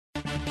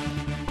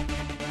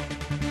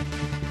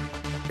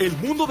El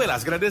mundo de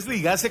las grandes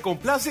ligas se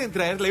complace en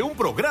traerle un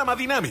programa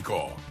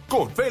dinámico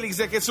con Félix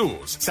de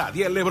Jesús,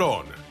 Sadiel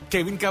Lebrón,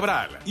 Kevin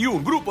Cabral y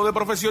un grupo de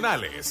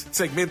profesionales.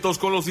 Segmentos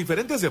con los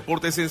diferentes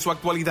deportes en su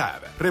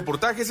actualidad.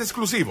 Reportajes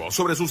exclusivos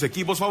sobre sus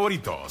equipos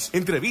favoritos.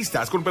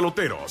 Entrevistas con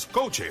peloteros,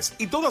 coaches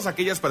y todas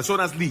aquellas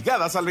personas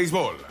ligadas al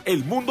béisbol.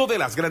 El mundo de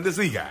las grandes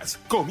ligas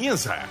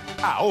comienza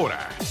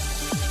ahora.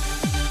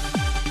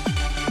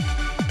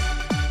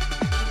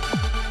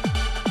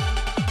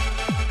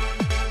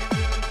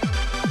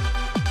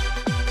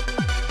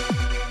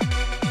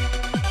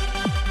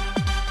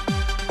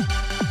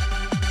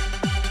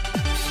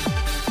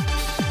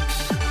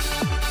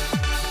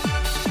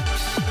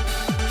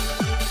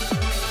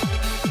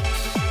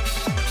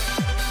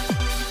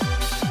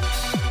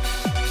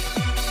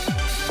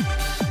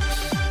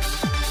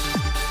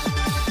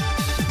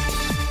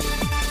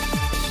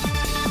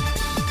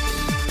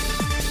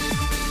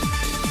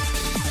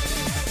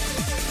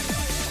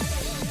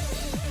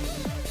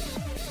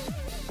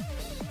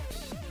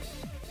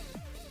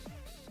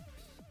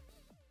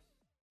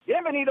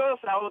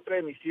 Bienvenidos a otra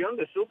emisión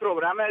de su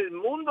programa El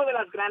Mundo de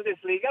las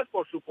Grandes Ligas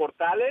por sus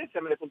portales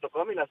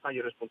ml.com y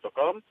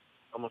lasmayores.com.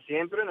 Como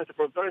siempre, nuestro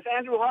productor es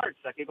Andrew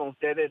Hartz, aquí con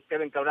ustedes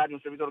Kevin Cabral y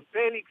un servidor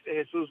Félix de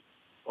Jesús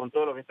con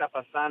todo lo que está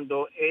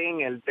pasando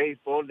en el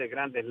béisbol de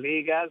Grandes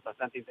Ligas.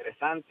 Bastante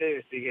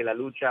interesante, sigue la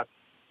lucha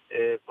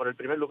por el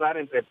primer lugar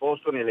entre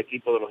Boston y el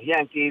equipo de los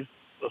Yankees.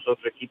 Los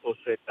otros equipos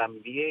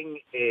también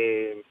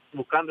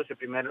buscando ese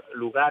primer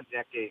lugar,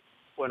 ya que,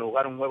 bueno,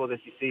 jugar un juego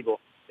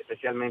decisivo,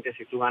 especialmente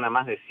si tú ganas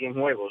más de 100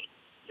 juegos,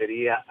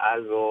 sería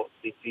algo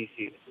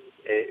difícil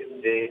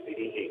de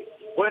dirigir.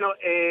 Bueno,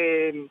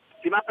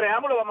 sin más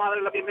preámbulo, vamos a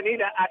darle la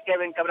bienvenida a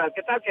Kevin Cabral.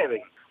 ¿Qué tal,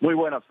 Kevin? Muy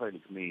buenas,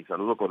 Félix. Mi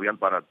saludo cordial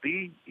para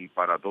ti y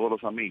para todos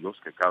los amigos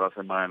que cada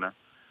semana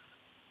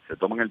se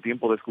toman el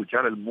tiempo de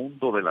escuchar el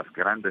mundo de las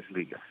grandes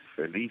ligas.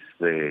 Feliz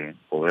de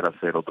poder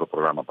hacer otro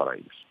programa para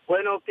ellos.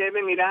 Bueno,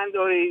 Kevin,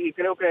 mirando y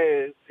creo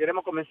que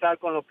queremos comenzar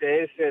con lo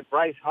que es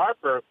Bryce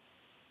Harper.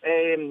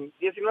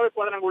 19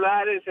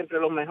 cuadrangulares entre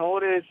los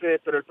mejores,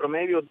 pero el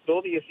promedio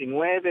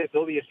 2.19,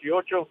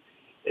 2.18.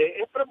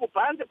 Es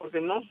preocupante porque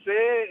no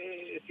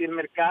sé si el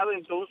mercado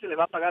entonces le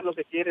va a pagar lo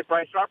que quiere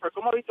Bryce Harper.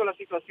 ¿Cómo ha visto la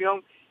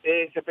situación?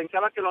 Se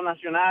pensaba que los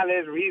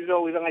nacionales,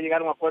 Rizzo, iban a llegar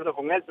a un acuerdo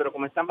con él, pero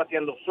como están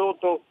bateando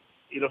Soto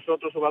y los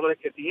otros jugadores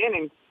que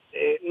tienen,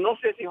 no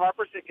sé si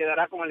Harper se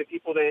quedará con el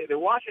equipo de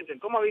Washington.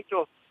 ¿Cómo ha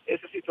visto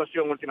esa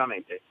situación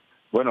últimamente?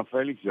 Bueno,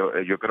 Félix,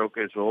 yo creo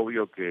que es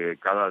obvio que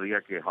cada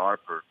día que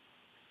Harper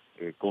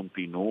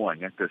continúa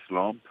en este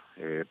slump,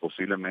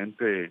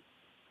 posiblemente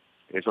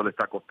eso le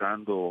está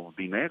costando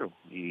dinero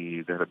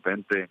y de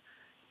repente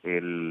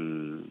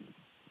el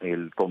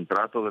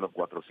contrato de los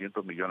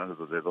 400 millones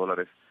de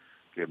dólares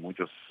que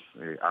muchos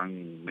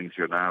han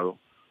mencionado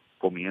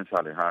comienza a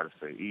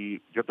alejarse. Y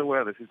yo te voy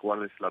a decir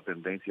cuál es la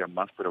tendencia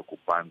más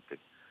preocupante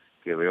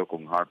que veo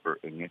con Harper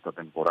en esta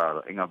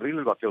temporada. En abril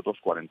el bateó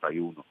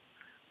 2.41.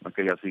 No es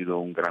que haya sido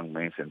un gran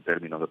mes en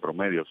términos de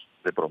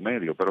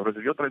promedio, pero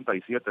recibió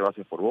 37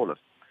 bases por bolas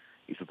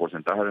y su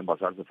porcentaje de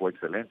envasarse fue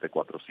excelente,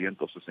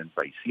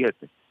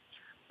 467.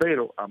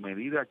 Pero a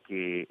medida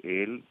que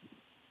él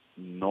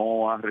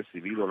no ha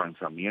recibido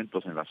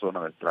lanzamientos en la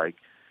zona de strike,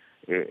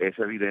 es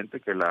evidente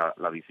que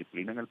la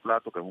disciplina en el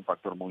plato, que es un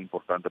factor muy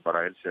importante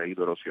para él, se ha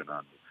ido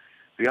erosionando.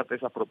 Fíjate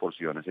esas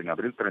proporciones. En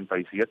abril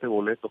 37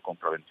 boletos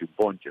contra 21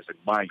 ponches. En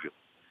mayo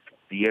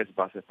 10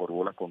 bases por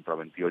bola contra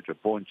 28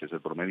 ponches,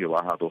 el promedio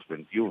baja a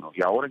 2.21.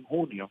 Y ahora en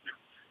junio,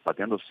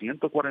 bateando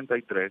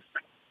 143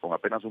 con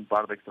apenas un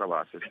par de extra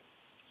bases,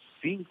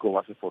 5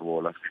 bases por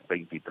bolas,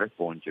 23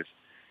 ponches,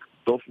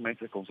 2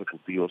 meses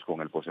consecutivos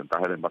con el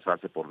porcentaje de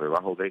envasarse por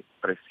debajo de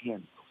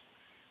 300.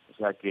 O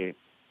sea que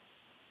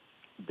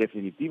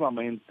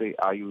definitivamente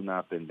hay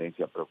una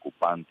tendencia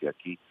preocupante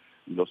aquí.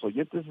 Y los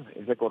oyentes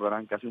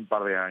recordarán que hace un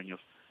par de años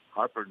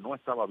Harper no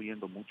estaba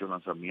viendo muchos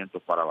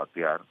lanzamientos para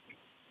batear.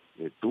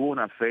 Tuvo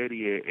una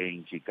serie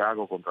en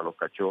Chicago contra los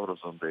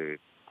Cachorros donde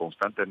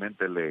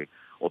constantemente le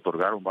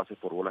otorgaron bases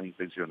por bolas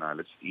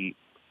intencionales y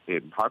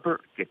Harper,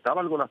 que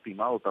estaba algo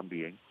lastimado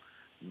también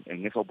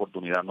en esa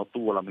oportunidad, no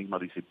tuvo la misma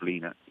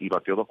disciplina y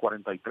batió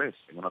 2.43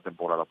 en una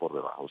temporada por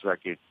debajo. O sea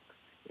que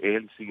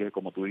él sigue,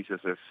 como tú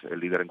dices, es el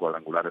líder en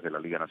cuadrangulares de la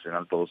Liga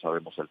Nacional. Todos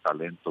sabemos el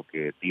talento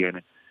que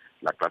tiene,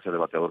 la clase de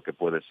bateador que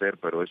puede ser,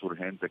 pero es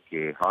urgente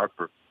que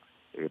Harper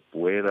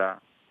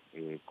pueda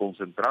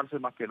concentrarse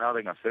más que nada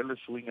en hacerle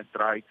swing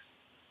strikes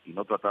y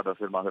no tratar de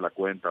hacer más de la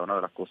cuenta. Una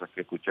de las cosas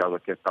que he escuchado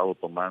es que ha estado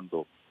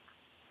tomando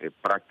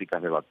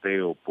prácticas de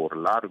bateo por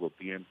largo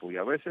tiempo y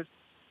a veces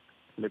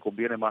le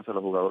conviene más a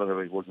los jugadores de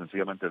béisbol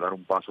sencillamente dar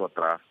un paso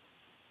atrás,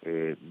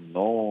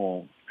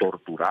 no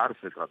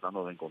torturarse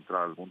tratando de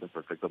encontrar algún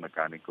desperfecto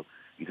mecánico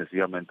y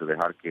sencillamente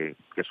dejar que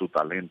su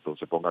talento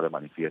se ponga de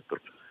manifiesto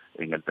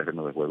en el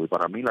terreno de juego. Y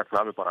para mí la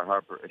clave para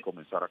Harper es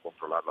comenzar a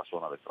controlar la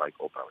zona de strike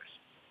otra vez.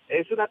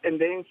 Es una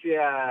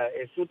tendencia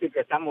sutil que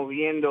estamos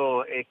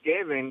viendo,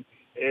 Kevin.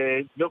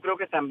 Yo creo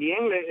que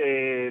también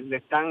le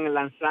están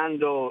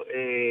lanzando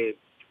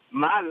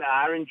mal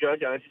a Aaron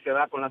Judge, a ver si se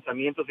va con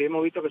lanzamientos. Y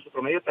hemos visto que su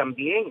promedio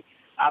también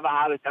ha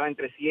bajado, estaba en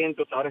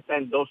 300, ahora está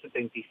en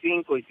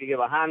 275 y sigue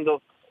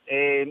bajando.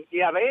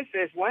 Y a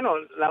veces, bueno,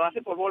 la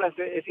base por bolas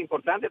es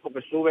importante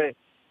porque sube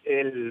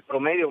el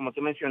promedio, como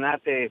tú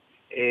mencionaste,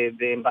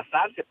 de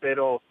envasarse,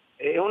 pero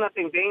es una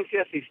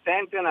tendencia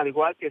asistente, al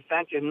igual que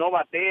Sánchez, no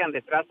batean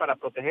detrás para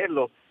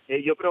protegerlo.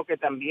 Yo creo que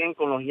también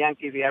con los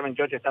Yankees y Aaron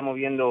Judge estamos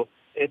viendo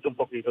esto un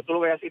poquito. ¿Tú lo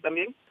ves así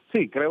también?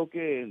 Sí, creo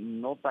que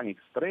no tan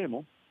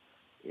extremo,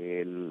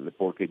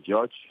 porque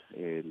Judge,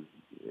 en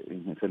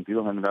el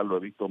sentido general, lo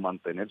he visto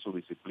mantener su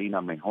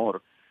disciplina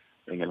mejor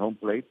en el home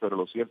plate, pero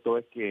lo cierto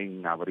es que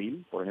en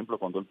abril, por ejemplo,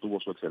 cuando él tuvo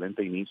su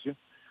excelente inicio,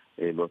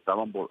 lo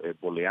estaban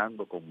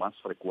boleando con más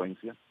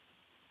frecuencia.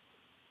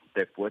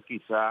 Después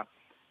quizá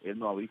él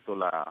no ha visto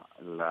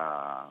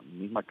la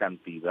misma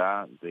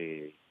cantidad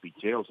de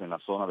picheos en la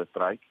zona de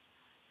strike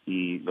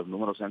y los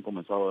números se han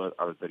comenzado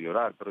a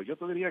deteriorar. Pero yo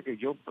te diría que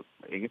yo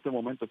en este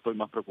momento estoy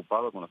más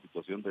preocupado con la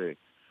situación de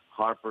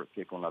Harper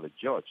que con la de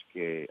Judge,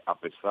 que a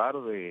pesar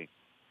de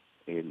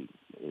el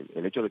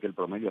hecho de que el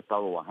promedio ha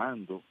estado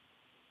bajando,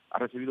 ha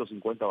recibido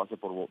 50 bases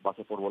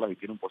por bolas y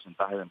tiene un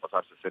porcentaje de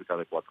envasarse cerca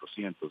de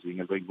 400. Y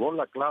en el béisbol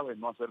la clave es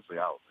no hacerse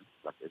out.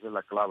 Esa es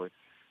la clave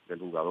del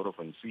jugador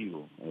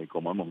ofensivo,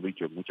 como hemos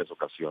dicho en muchas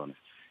ocasiones.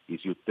 Y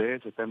si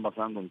usted se está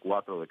envasando en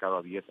 4 de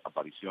cada 10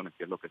 apariciones,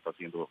 que es lo que está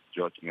haciendo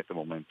Judge en este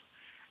momento,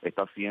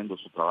 está haciendo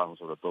su trabajo,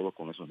 sobre todo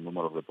con esos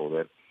números de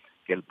poder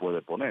que él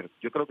puede poner.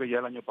 Yo creo que ya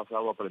el año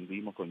pasado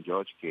aprendimos con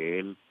Judge que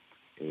él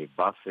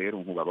va a ser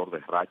un jugador de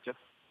rachas.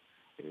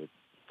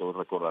 Todos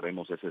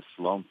recordaremos ese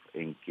slump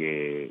en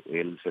que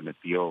él se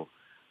metió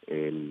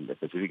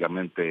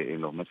específicamente en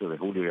los meses de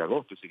julio y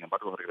agosto, y sin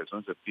embargo regresó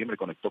en septiembre y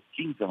conectó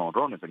 15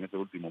 jonrones en ese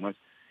último mes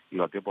y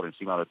bateó por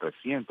encima de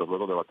 300,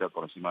 luego de batear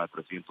por encima de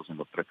 300 en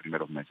los 3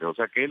 primeros meses. O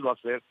sea que él va a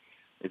ser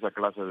esa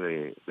clase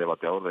de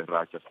bateador de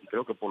rachas, y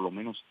creo que por lo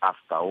menos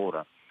hasta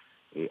ahora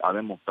ha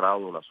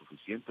demostrado la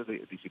suficiente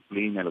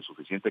disciplina y la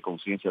suficiente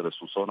conciencia de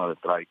su zona de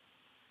strike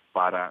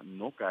para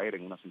no caer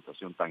en una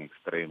situación tan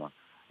extrema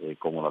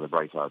como la de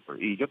Bryce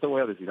Harper. Y yo te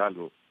voy a decir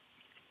algo,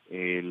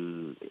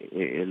 el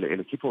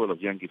equipo de los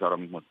Yankees ahora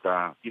mismo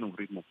tiene un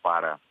ritmo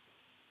para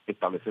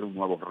establecer un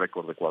nuevo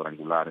récord de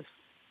cuadrangulares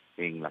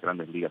en las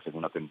Grandes Ligas en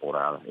una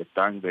temporada.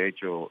 Están, de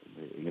hecho,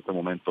 en este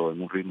momento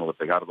en un ritmo de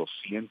pegar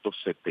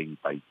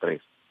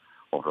 273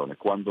 jonrones.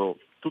 Cuando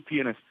tú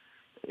tienes,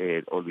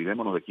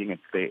 olvidémonos de quién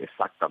esté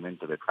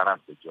exactamente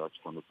detrás de Judge,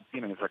 cuando tú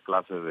tienes esa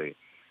clase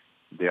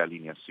de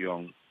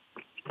alineación,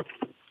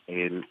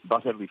 va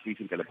a ser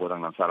difícil que le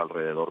puedan lanzar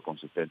alrededor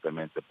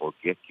consistentemente,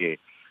 porque es que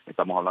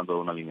estamos hablando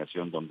de una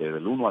alineación donde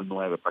del 1 al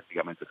 9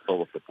 prácticamente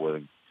todos te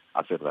pueden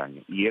hacer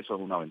daño, y eso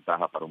es una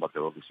ventaja para un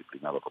bateador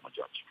disciplinado como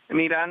Judge.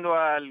 Mirando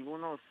a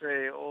algunos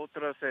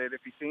otras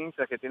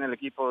deficiencias que tiene el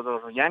equipo de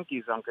los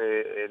Yankees,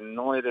 aunque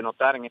no es de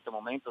notar en este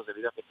momento,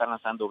 debido a que están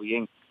lanzando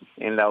bien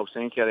en la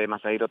ausencia de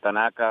Masahiro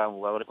Tanaka,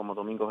 jugadores como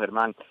Domingo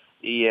Germán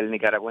y el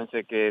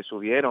nicaragüense que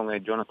subieron,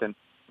 Jonathan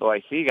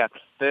Loaiziga.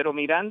 Pero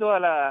mirando a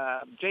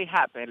la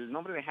J-Happ, el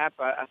nombre de Happ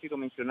ha sido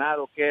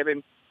mencionado,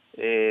 Kevin,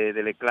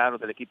 del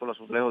equipo de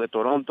los Azulejos de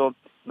Toronto,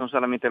 no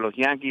solamente los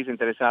Yankees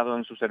interesados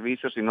en sus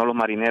servicios, sino los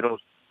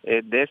Marineros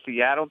de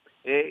Seattle.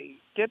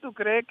 ¿Qué tú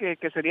crees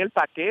que sería el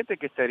paquete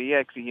que estaría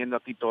exigiendo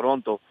aquí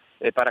Toronto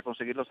para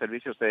conseguir los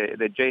servicios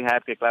de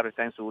J-Happ, que claro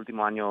está en su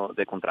último año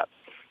de contrato?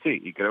 Sí,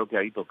 y creo que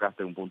ahí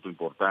tocaste un punto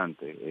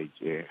importante.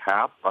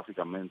 Happ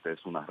básicamente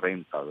es una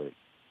renta de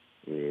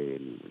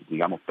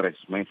digamos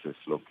 3 meses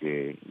lo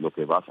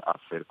que vas a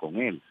hacer con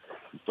él.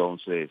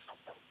 Entonces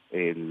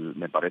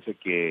me parece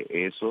que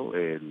eso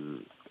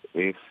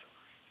es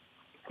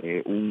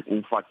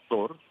un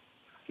factor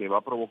que va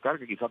a provocar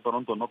que quizá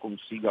Toronto no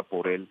consiga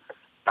por él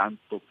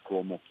tanto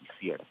como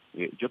quisiera.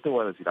 Yo te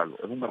voy a decir algo,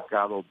 es un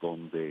mercado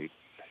donde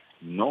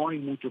no hay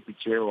mucho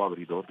picheo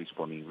abridor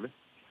disponible.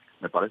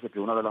 Me parece que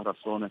una de las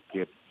razones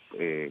que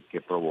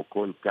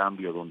provocó el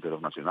cambio, donde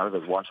los Nacionales de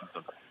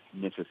Washington,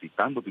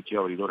 necesitando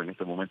picheo abridor, en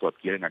este momento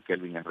adquieren a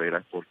Kelvin Herrera,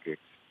 es porque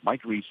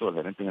Mike Rizzo, el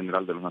gerente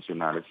general de los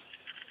Nacionales,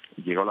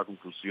 llegó a la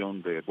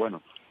conclusión de,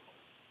 bueno,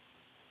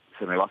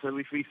 se me va a hacer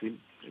difícil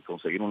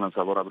conseguir un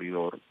lanzador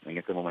abridor en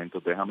este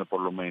momento, déjame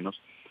por lo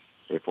menos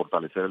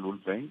fortalecer el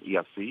bullpen, y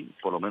así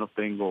por lo menos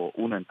tengo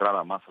una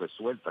entrada más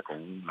resuelta con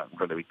un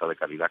relevista de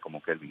calidad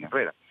como Kelvin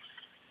Herrera.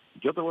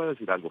 Yo te voy a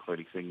decir algo,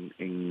 Félix,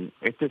 en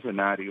este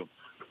escenario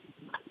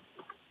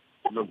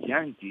los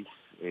Yankees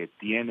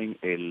tienen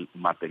el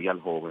material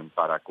joven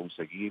para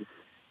conseguir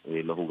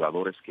los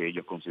jugadores que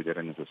ellos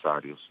consideren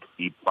necesarios,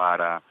 y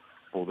para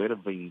poder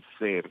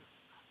vencer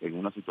en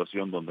una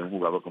situación donde un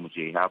jugador como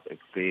J-Happ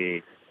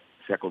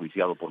sea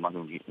codiciado por más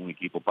de un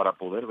equipo, para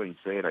poder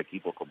vencer a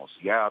equipos como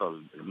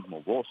Seattle, el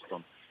mismo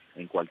Boston,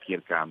 en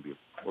cualquier cambio,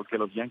 porque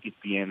los Yankees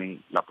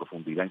tienen la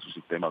profundidad en su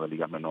sistema de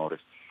ligas menores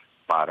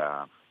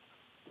para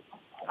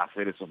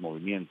hacer esos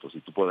movimientos.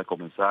 Y tú puedes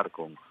comenzar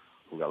con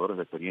jugadores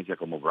de experiencia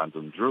como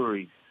Brandon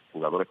Drury,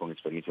 jugadores con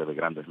experiencia de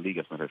grandes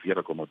ligas, me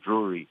refiero como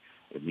Drury,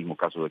 el mismo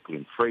caso de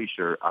Clint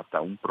Frazier,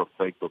 hasta un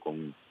prospecto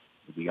con,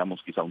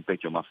 digamos, quizá un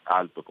techo más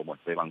alto como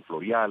Esteban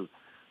Florial,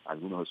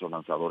 algunos de esos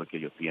lanzadores que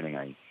ellos tienen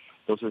ahí.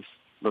 Entonces,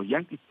 los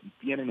Yankees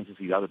tienen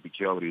necesidad de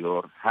picheo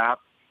abridor. Happ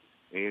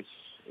es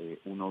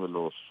uno de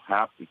los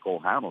Happ y Cole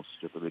Hamels,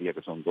 yo te diría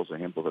que son dos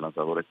ejemplos de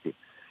lanzadores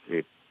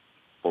que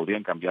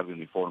podrían cambiar de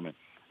uniforme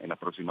en las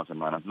próximas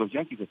semanas. Los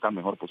Yankees están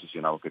mejor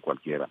posicionados que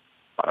cualquiera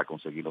para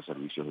conseguir los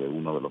servicios de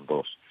uno de los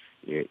dos.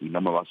 Y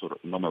no me va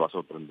a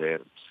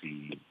sorprender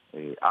si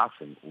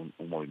hacen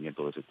un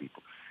movimiento de ese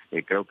tipo.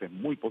 Creo que es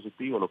muy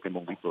positivo lo que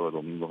hemos visto de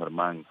Domingo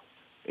Germán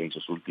en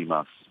sus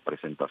últimas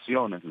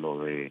presentaciones.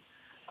 Lo de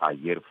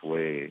ayer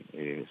fue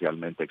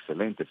realmente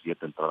excelente,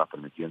 7 entradas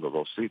permitiendo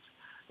 2 hits.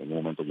 En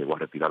un momento llegó a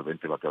retirar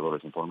 20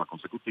 bateadores en forma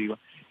consecutiva.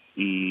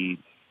 Y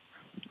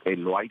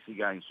el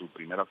Loaiziga en su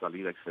primera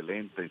salida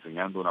excelente,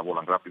 enseñando una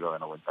bola rápida de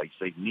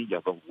 96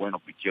 millas, 2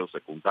 buenos picheos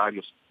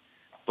secundarios,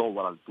 todo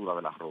a la altura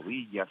de las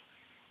rodillas,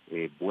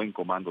 buen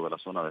comando de la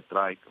zona de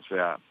strike. O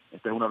sea,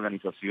 esta es una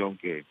organización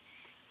que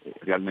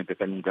realmente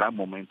está en un gran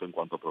momento en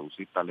cuanto a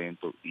producir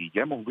talento, y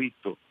ya hemos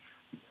visto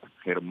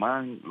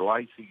Germán,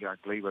 Loaiziga,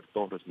 Gleyber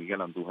Torres,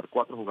 Miguel Andújar,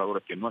 4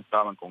 jugadores que no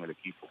estaban con el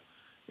equipo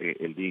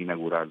el día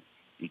inaugural,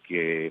 y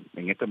que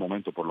en este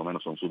momento por lo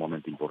menos son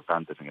sumamente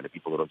importantes en el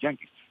equipo de los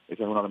Yankees.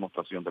 Esa es una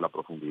demostración de la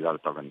profundidad de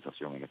esta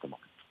organización en este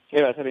momento. Sí,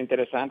 va a ser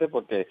interesante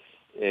porque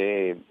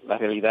la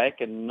realidad es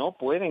que no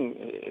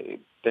pueden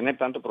tener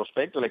tanto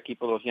prospecto el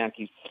equipo de los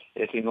Yankees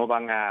si no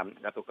van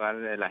a tocar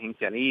la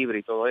agencia libre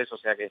y todo eso. O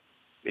sea que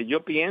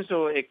yo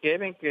pienso,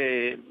 Kevin,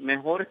 que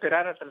mejor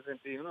esperar hasta el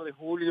 31 de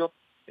julio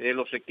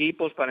los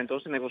equipos para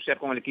entonces negociar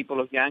con el equipo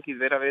de los Yankees,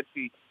 ver a ver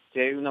si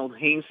hay una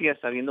urgencia,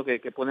 sabiendo que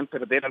pueden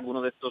perder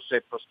algunos de estos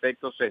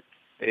prospectos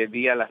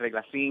vía la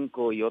regla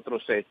 5 y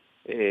otros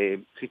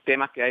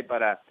sistemas que hay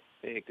para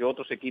que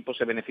otros equipos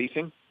se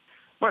beneficien.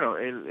 Bueno,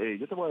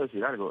 yo te voy a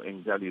decir algo.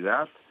 En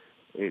realidad,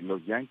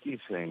 los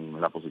Yankees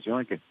en la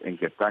posición en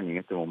que están en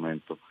este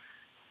momento,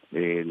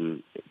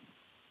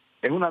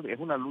 es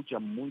una lucha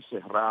muy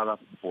cerrada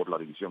por la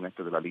división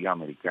este de la Liga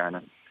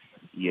Americana,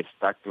 y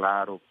está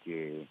claro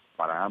que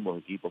para ambos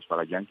equipos,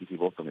 para Yankees y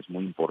Boston, es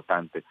muy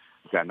importante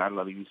ganar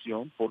la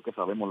división, porque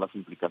sabemos las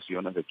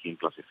implicaciones de quien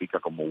clasifica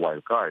como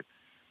wild card.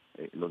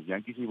 Los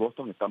Yankees y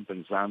Boston están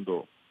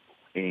pensando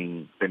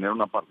en tener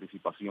una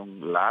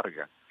participación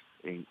larga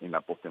en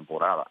la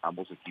postemporada,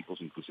 ambos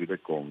equipos inclusive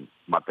con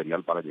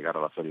material para llegar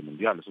a la Serie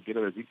Mundial. Eso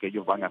quiere decir que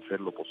ellos van a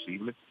hacer lo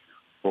posible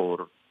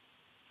por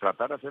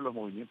tratar de hacer los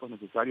movimientos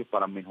necesarios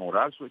para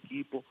mejorar su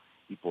equipo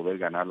y poder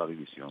ganar la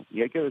división.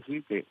 Y hay que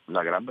decir que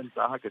la gran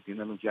ventaja que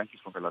tienen los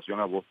Yankees con relación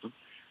a Boston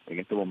en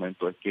este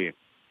momento es que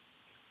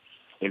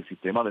el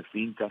sistema de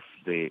fincas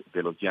de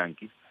los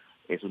Yankees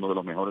es uno de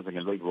los mejores en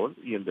el béisbol,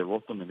 y el de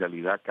Boston en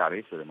realidad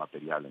carece de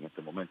material en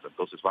este momento.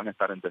 Entonces van a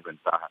estar en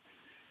desventaja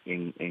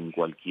en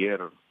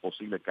cualquier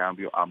posible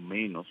cambio, a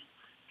menos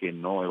que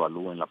no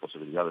evalúen la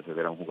posibilidad de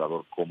ceder a un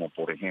jugador como,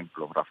 por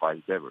ejemplo,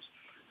 Rafael Devers,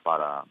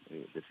 para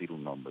decir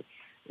un nombre.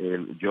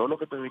 Yo lo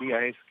que te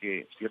diría es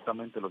que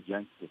ciertamente los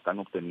Yankees están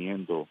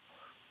obteniendo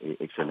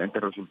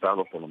excelentes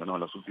resultados, por lo menos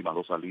en las últimas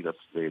 2 salidas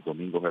de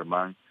Domingo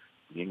Germán,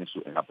 bien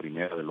en la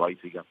primera de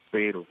Loaiziga,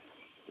 pero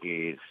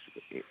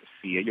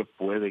si ellos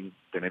pueden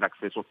tener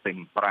acceso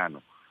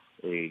temprano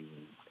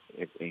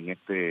en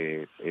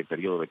este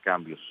periodo de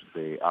cambios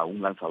a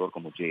un lanzador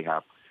como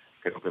J-Happ,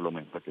 creo que lo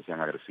mejor es que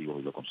sean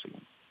agresivos y lo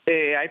consigan.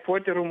 Hay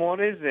fuertes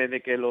rumores de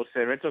que los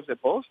Red Sox de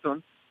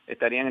Boston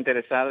estarían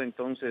interesados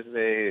entonces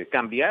de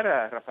cambiar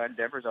a Rafael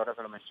Devers, ahora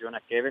que lo menciona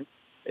Kevin.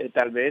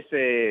 Tal vez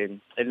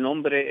el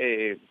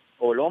nombre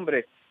o el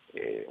hombre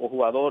o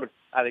jugador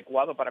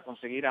adecuado para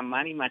conseguir a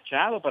Manny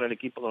Machado para el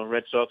equipo de los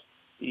Red Sox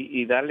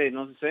y darle,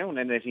 no sé,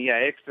 una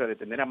energía extra de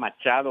tener a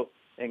Machado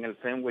en el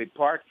Fenway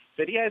Park.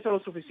 ¿Sería eso lo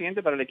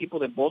suficiente para el equipo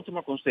de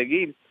Baltimore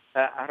conseguir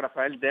a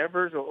Rafael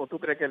Devers, o tú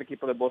crees que el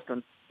equipo de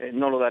Boston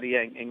no lo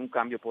daría en un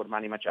cambio por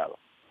Manny Machado?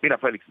 Mira,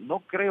 Félix,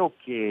 no creo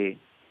que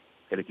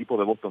el equipo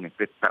de Boston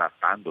esté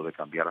tratando de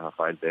cambiar a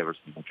Rafael Devers,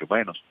 ni mucho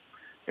menos.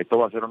 Esto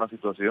va a ser una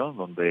situación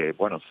donde,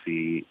 bueno,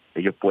 si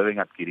ellos pueden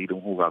adquirir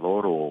un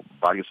jugador o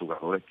varios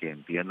jugadores que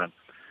entiendan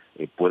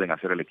pueden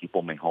hacer el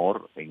equipo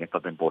mejor en esta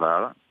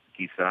temporada,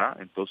 quizá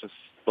entonces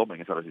tomen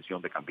esa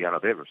decisión de cambiar a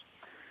Devers.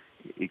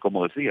 Y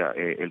como decía,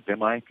 el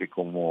tema es que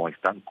como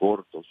están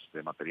cortos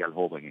de material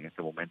joven en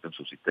este momento en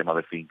su sistema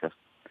de fincas,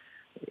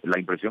 la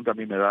impresión que a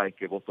mí me da es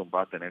que Boston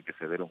va a tener que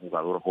ceder un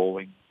jugador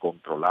joven,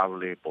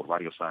 controlable por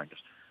varios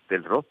años,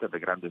 del roster de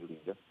Grandes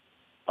Ligas,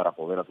 para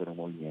poder hacer un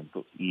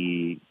movimiento.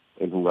 Y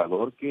el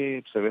jugador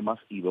que se ve más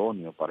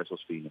idóneo para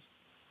esos fines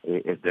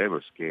es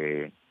Devers,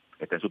 que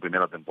está en su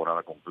primera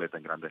temporada completa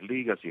en Grandes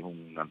Ligas y es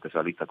un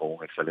antesalista con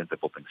un excelente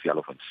potencial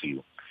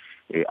ofensivo.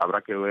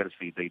 Habrá que ver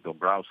si Dave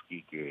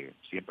Dombrowski, que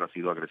siempre ha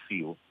sido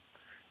agresivo,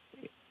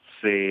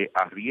 se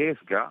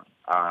arriesga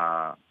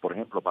por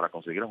ejemplo, para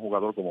conseguir un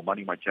jugador como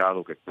Manny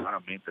Machado, que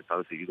claramente está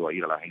decidido a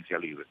ir a la agencia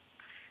libre,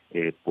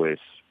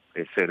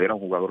 ceder a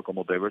un jugador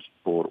como Devers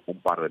por un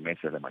par de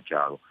meses de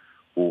Machado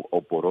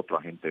o por otro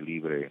agente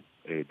libre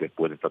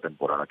después de esta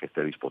temporada que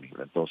esté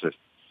disponible. Entonces,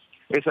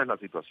 esa es la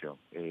situación.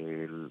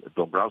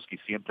 Dombrowski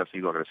siempre ha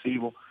sido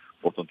agresivo.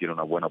 Boston tiene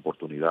una buena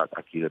oportunidad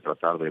aquí de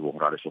tratar de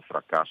borrar esos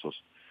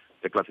fracasos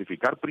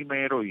clasificar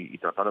primero y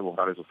tratar de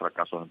borrar esos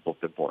fracasos en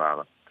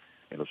postemporada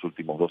en los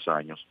últimos 2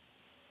 años.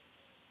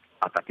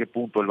 ¿Hasta qué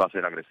punto él va a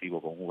ser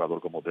agresivo con un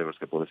jugador como Devers,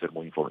 que puede ser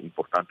muy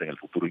importante en el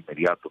futuro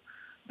inmediato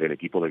del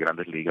equipo de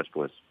Grandes Ligas?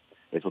 Pues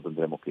eso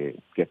tendremos que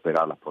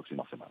esperar las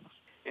próximas semanas.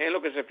 En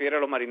lo que se refiere a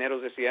los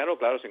Marineros de Seattle,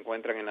 claro, se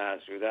encuentran en la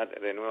ciudad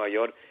de Nueva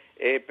York,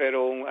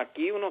 pero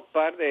aquí unos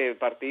par de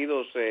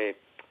partidos,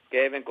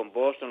 Kevin, con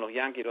Boston, los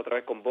Yankees otra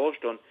vez con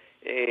Boston.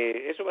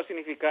 Eso va a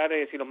significar,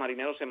 si los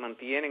Marineros se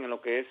mantienen en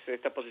lo que es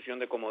esta posición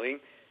de comodín,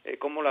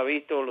 ¿cómo lo ha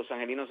visto? Los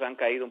angelinos han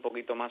caído un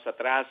poquito más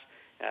atrás,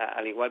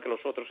 al igual que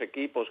los otros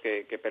equipos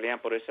que pelean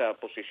por esa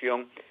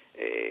posición.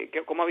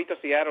 ¿Cómo ha visto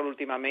Seattle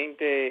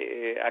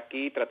últimamente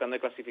aquí tratando de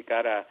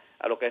clasificar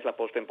a lo que es la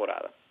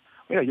postemporada?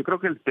 Mira, yo creo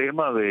que el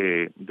tema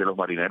de los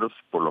Marineros,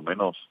 por lo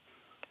menos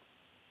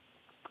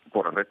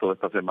por el resto de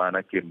esta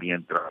semana, es que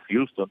mientras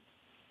Houston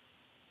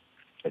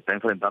está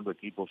enfrentando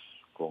equipos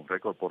con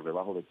récord por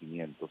debajo de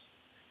 500,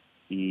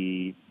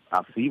 y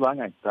así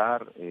van a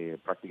estar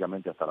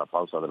prácticamente hasta la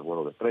pausa del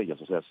Juego de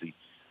Estrellas. O sea, si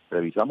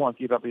revisamos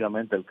aquí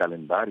rápidamente el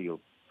calendario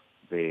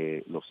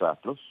de los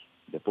Astros,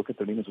 después que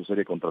termine su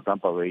serie contra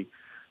Tampa Bay,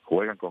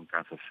 juegan con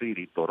Kansas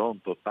City,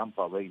 Toronto,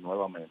 Tampa Bay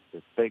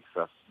nuevamente,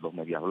 Texas, los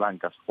Medias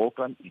Blancas,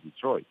 Oakland y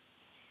Detroit,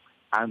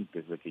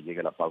 antes de que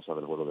llegue la pausa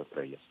del Juego de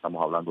Estrellas.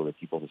 Estamos hablando de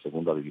equipos de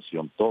segunda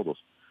división,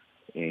 todos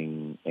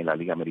en la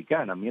Liga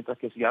Americana, mientras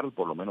que Seattle,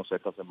 por lo menos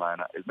esta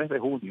semana, el mes de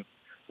junio,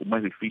 un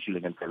mes difícil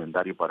en el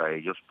calendario para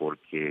ellos,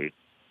 porque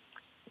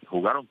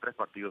jugaron 3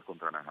 partidos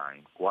contra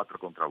Anaheim, 4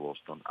 contra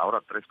Boston,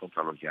 ahora 3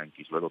 contra los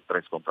Yankees, luego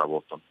 3 contra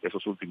Boston,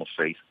 esos últimos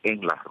 6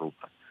 en la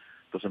ruta.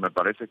 Entonces me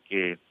parece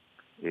que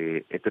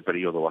este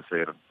periodo va a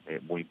ser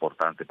muy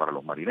importante para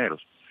los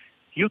Marineros.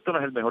 Houston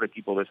es el mejor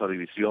equipo de esa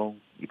división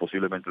y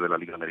posiblemente de la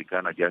Liga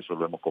Americana, ya eso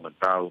lo hemos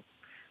comentado.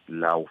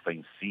 La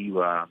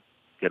ofensiva,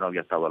 que no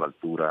había estado a la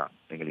altura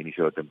en el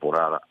inicio de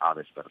temporada, ha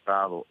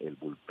despertado, el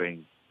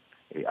bullpen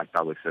ha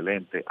estado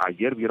excelente.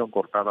 Ayer vieron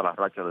cortada la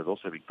racha de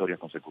 12 victorias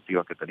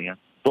consecutivas que tenían,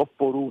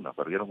 2-1,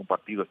 perdieron un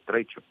partido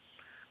estrecho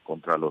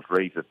contra los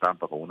Rays de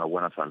Tampa con una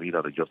buena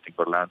salida de Justin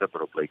Verlander,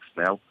 pero Blake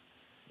Snell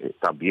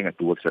también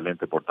estuvo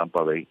excelente por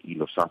Tampa Bay y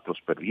los Astros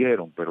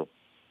perdieron, pero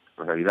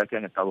la realidad es que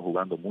han estado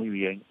jugando muy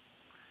bien,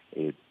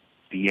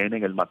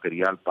 tienen el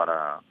material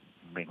para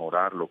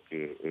mejorar lo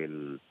que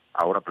el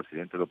ahora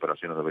presidente de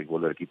operaciones de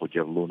béisbol del equipo,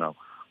 Jeff Luna,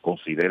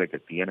 considere que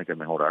tiene que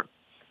mejorar,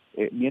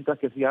 mientras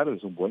que Seattle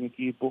es un buen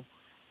equipo,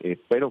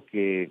 pero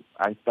que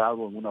ha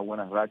estado en una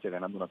buena racha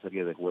ganando una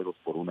serie de juegos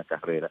por una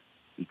carrera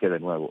y que de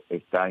nuevo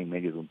está en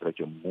medio de un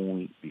trecho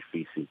muy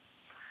difícil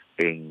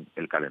en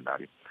el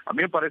calendario. A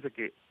mí me parece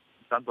que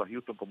tanto a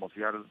Houston como a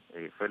Seattle,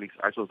 Félix,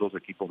 a esos dos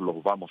equipos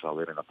los vamos a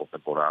ver en la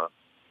postemporada,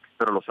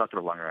 pero los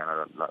Astros van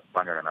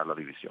a ganar la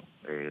división.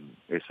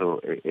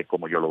 Eso es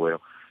como yo lo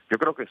veo. Yo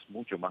creo que es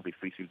mucho más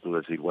difícil tú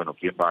decir, bueno,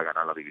 ¿quién va a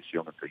ganar la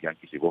división entre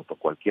Yankees y Boston?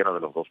 Cualquiera de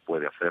los dos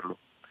puede hacerlo,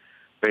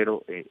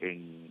 pero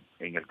en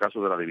el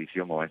caso de la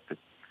división oeste,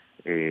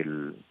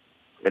 el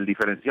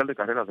diferencial de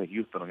carreras de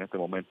Houston en este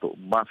momento,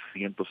 más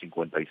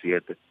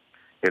 157,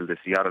 el de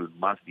Seattle,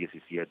 más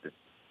 17.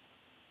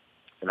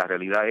 La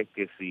realidad es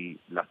que si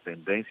las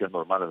tendencias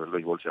normales del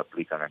béisbol se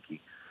aplican aquí,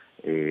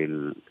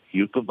 el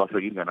Houston va a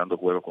seguir ganando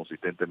juegos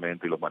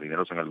consistentemente y los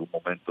Marineros en algún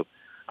momento,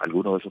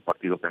 algunos de esos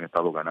partidos que han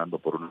estado ganando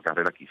por una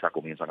carrera quizá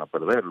comienzan a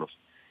perderlos.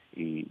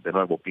 Y de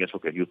nuevo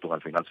pienso que Houston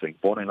al final se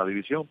impone en la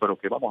división, pero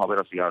que vamos a ver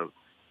a Seattle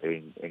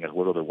en el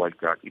juego de Wild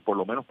Card y por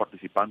lo menos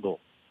participando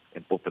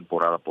en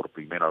postemporada por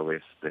primera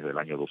vez desde el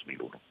año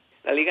 2001.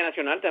 La Liga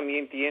Nacional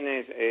también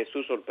tiene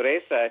su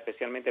sorpresa,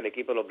 especialmente el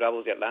equipo de los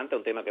Bravos de Atlanta,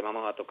 un tema que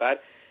vamos a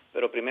tocar.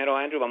 Pero primero,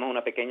 Andrew, vamos a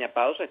una pequeña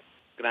pausa.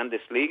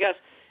 Grandes Ligas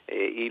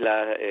y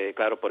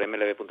claro, por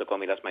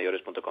mlb.com y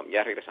lasmayores.com.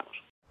 Ya regresamos.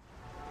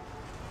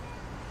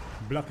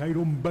 Black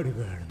Iron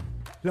Burger,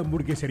 la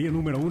hamburguesería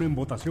número 1 en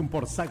votación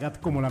por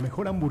Sagat como la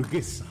mejor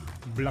hamburguesa.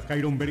 Black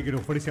Iron Burger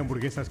ofrece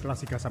hamburguesas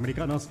clásicas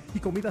americanas y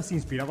comidas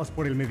inspiradas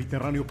por el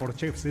Mediterráneo por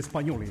chefs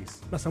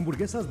españoles. Las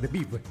hamburguesas de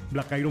beef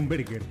Black Iron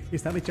Burger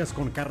están hechas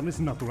con carnes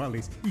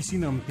naturales y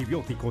sin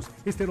antibióticos,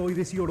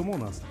 esteroides y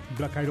hormonas.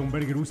 Black Iron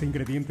Burger usa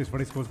ingredientes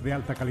frescos de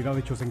alta calidad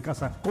hechos en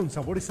casa con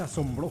sabores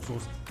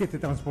asombrosos que te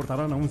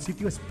transportarán a un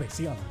sitio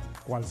especial.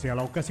 Cual sea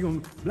la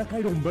ocasión, Black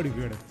Iron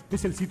Burger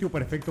es el sitio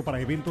perfecto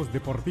para eventos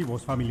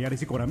deportivos,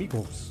 familiares y con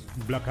amigos.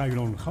 Black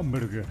Iron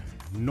Hamburger,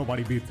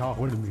 nobody beats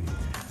our meat.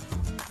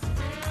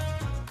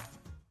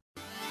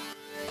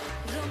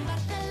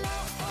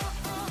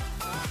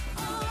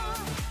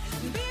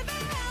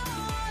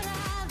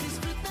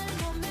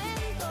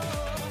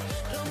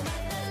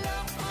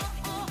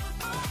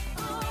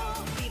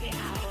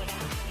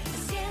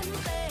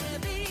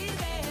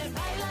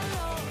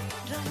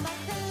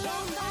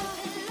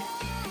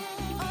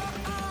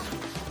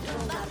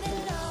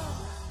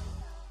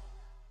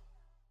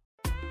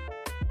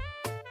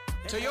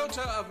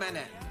 Toyota of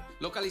Manhattan,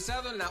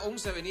 localizado en la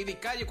 11 Avenida y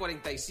calle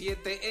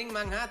 47 en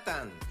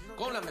Manhattan,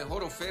 con la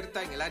mejor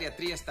oferta en el área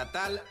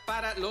triestatal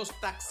para los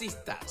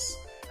taxistas.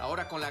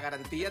 ahora con la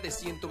garantía de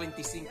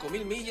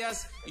 125,000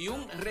 millas y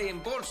un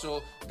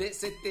reembolso de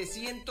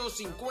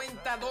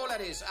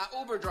 $750 a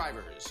Uber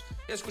drivers.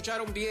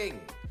 ¿Escucharon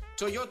bien?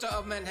 Toyota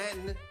of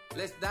Manhattan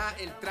les da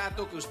el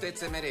trato que usted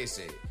se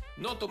merece.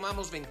 No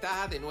tomamos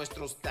ventaja de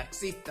nuestros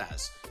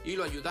taxistas y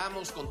lo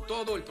ayudamos con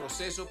todo el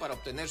proceso para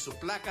obtener su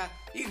placa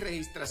y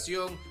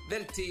registración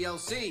del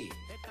TLC.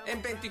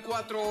 En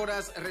 24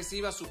 horas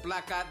reciba su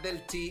placa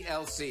del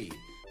TLC.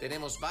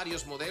 Tenemos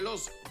varios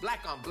modelos,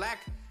 Black on Black.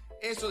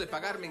 Eso de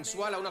pagar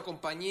mensual a una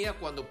compañía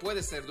cuando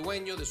puede ser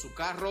dueño de su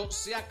carro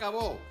se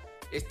acabó.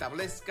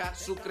 Establezca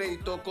su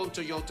crédito con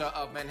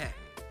Toyota of Manhattan.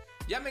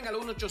 Llamen al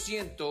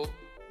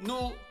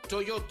 1-800-NEW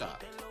Toyota.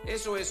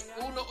 Eso es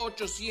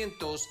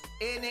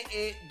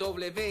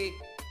 1-800-NEW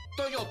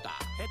Toyota.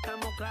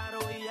 Estamos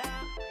claros y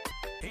ya,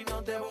 y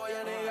no te voy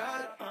a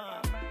negar.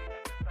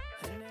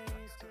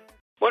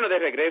 Bueno, de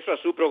regreso a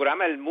su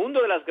programa El Mundo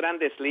de las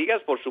Grandes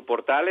Ligas por su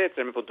portales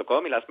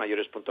treme.com y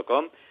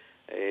lasmayores.com.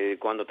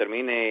 Cuando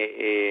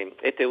termine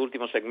este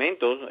último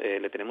segmento,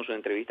 le tenemos una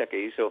entrevista que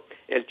hizo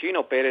el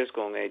Chino Pérez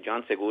con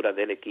John Segura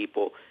del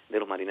equipo de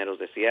los Marineros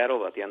de Seattle,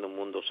 bateando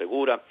Mundo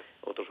Segura,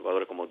 otros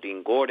jugadores como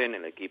Dean Gordon,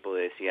 el equipo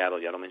de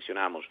Seattle, ya lo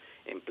mencionamos,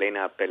 en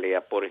plena pelea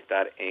por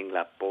estar en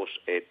la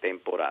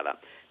post-temporada.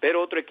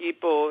 Pero otro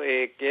equipo,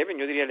 Kevin,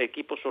 yo diría el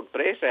equipo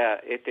sorpresa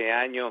este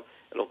año,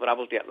 los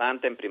Bravos de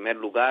Atlanta en primer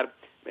lugar,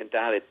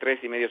 ventaja de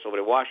 3.5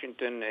 sobre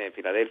Washington,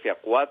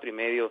 Filadelfia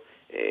 4.5.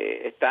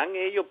 Están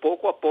ellos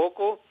poco a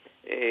poco,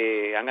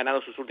 han ganado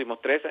sus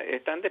últimos 3,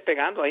 están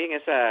despegando ahí en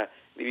esa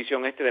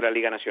división este de la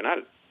Liga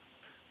Nacional.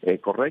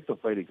 Correcto,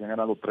 Félix, han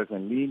ganado 3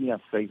 en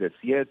línea, 6 de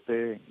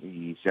 7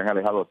 y se han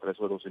alejado 3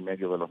 juegos y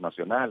medio de los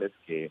nacionales,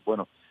 que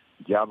bueno,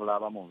 ya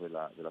hablábamos de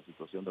la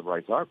situación de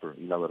Bryce Harper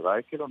y la verdad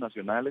es que los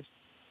nacionales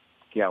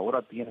que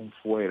ahora tienen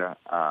fuera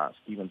a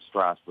Steven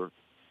Strasburg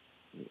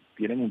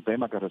tienen un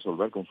tema que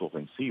resolver con su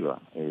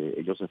ofensiva.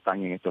 Ellos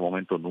están en este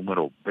momento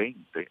número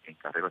 20 en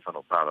carreras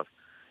anotadas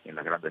en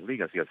las Grandes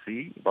Ligas y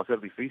así va a ser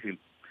difícil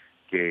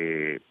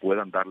que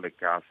puedan darle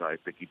casa a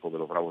este equipo de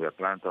los Bravos de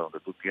Atlanta, donde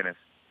tú tienes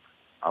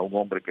a un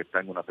hombre que está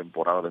en una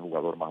temporada de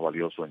jugador más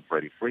valioso en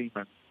Freddie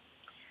Freeman,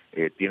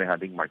 tienes a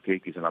Nick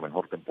Markakis en la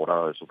mejor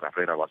temporada de su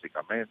carrera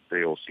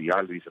básicamente, o si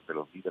Alvis es de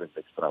los líderes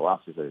de extra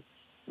bases de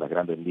las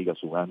Grandes Ligas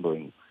jugando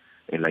en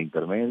la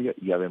intermedia,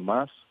 y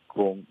además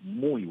con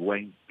muy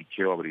buen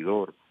picheo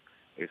abridor,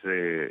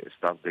 ese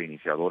staff de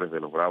iniciadores de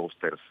los Bravos,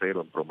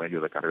 tercero en promedio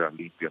de carreras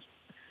limpias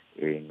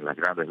en las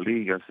Grandes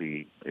Ligas,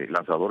 y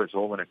lanzadores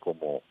jóvenes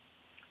como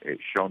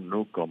Sean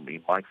Newcomb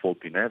y Mike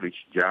Foltynewicz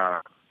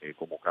ya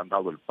como que han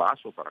dado el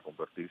paso para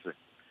convertirse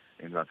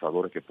en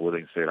lanzadores que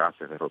pueden ser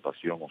haces de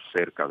rotación o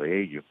cerca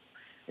de ello.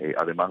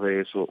 Además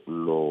de eso,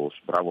 los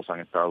Bravos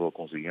han estado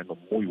consiguiendo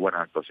muy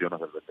buenas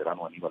actuaciones del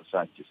veterano Aníbal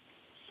Sánchez,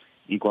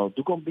 y cuando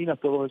tú combinas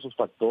todos esos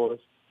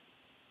factores,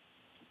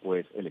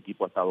 pues el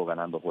equipo ha estado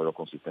ganando juegos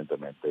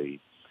consistentemente.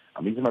 Y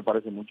a mí se me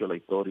parece mucho la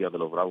historia de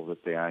los Bravos de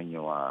este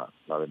año a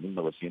la de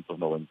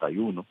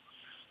 1991,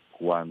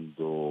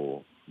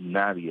 cuando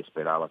nadie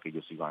esperaba que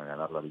ellos iban a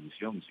ganar la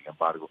división y sin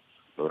embargo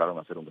lograron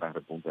hacer un gran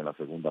repunte en la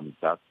segunda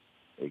mitad.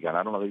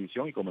 Ganaron la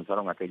división y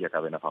comenzaron aquella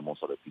cadena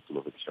famosa de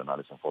títulos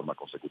divisionales en forma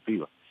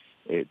consecutiva.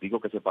 Digo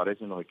que se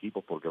parecen los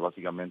equipos porque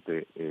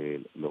básicamente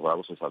los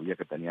Bravos se sabía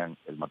que tenían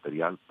el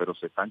material, pero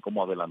se están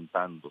como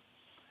adelantando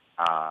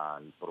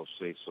al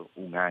proceso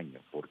un año,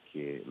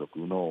 porque lo que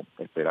uno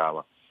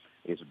esperaba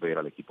es ver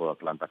al equipo de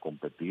Atlanta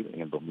competir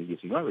en el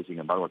 2019, y sin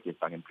embargo aquí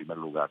están en primer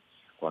lugar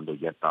cuando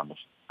ya estamos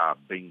a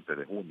 20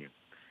 de junio.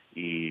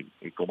 Y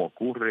como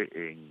ocurre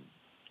en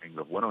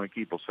los buenos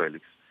equipos,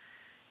 Félix,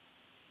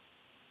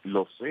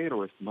 los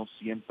héroes no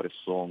siempre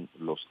son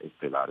los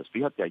estelares.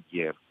 Fíjate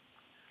ayer,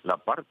 la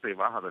parte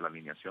baja de la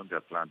alineación de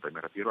Atlanta, y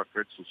me refiero a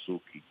Kurt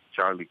Suzuki,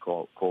 Charlie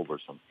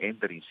Culberson,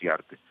 Ender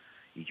Inciarte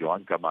y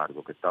Joan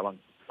Camargo, que estaban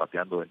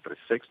bateando entre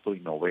sexto y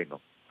noveno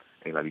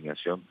en la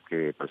alineación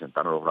que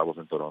presentaron los Bravos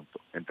en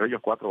Toronto. Entre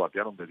ellos 4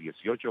 batearon de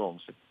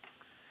 18-11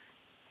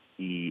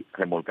 y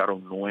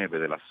remolcaron 9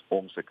 de las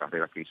 11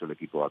 carreras que hizo el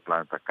equipo de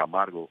Atlanta.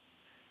 Camargo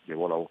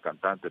llevó la voz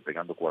cantante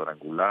pegando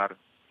cuadrangular,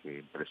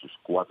 entre sus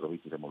 4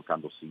 hits y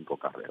remolcando 5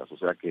 carreras. O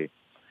sea que,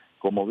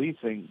 como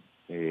dicen,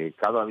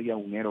 cada día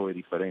un héroe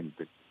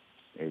diferente.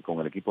 Con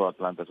el equipo de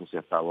Atlanta eso se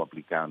ha estado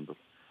aplicando.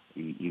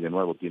 Y de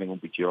nuevo tienen un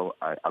picheo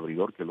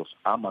abridor que los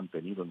ha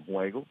mantenido en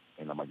juego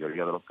en la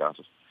mayoría de los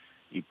casos,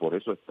 y por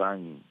eso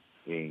están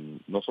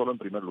no solo en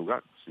primer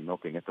lugar, sino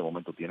que en este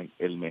momento tienen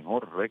el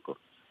mejor récord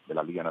de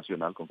la Liga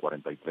Nacional con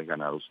 43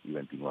 ganados y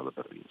 29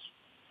 perdidos.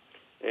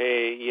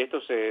 Y esto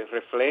se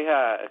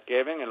refleja,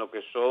 Kevin, en lo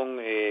que son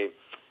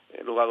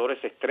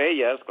jugadores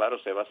estrellas. Claro,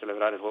 se va a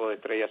celebrar el Juego de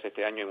Estrellas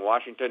este año en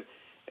Washington.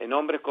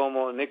 Nombres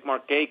como Nick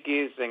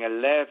Markakis en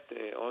el left,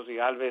 Ozzy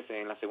Alves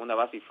en la segunda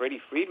base y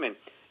Freddie Freeman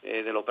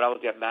de los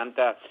Bravos de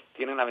Atlanta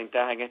tienen la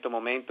ventaja en estos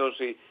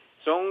momentos y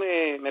son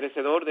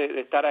merecedor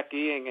de estar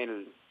aquí en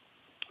el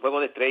Juego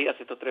de Estrellas,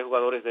 estos 3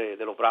 jugadores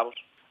de los Bravos.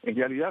 En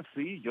realidad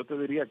sí, yo te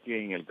diría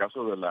que en el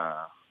caso de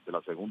la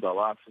segunda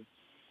base,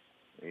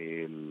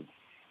 el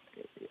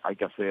hay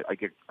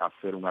que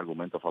hacer un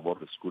argumento a favor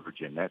de Scooter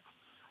Gennett,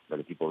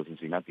 del equipo de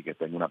Cincinnati, que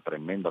está en una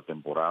tremenda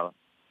temporada.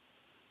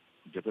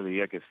 Yo te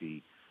diría que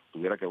si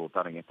tuviera que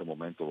votar en este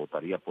momento,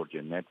 votaría por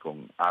Gennett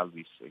con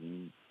Alvis en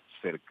un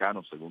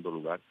cercano segundo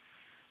lugar.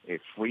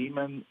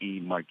 Freeman y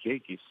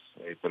Markakis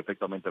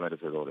perfectamente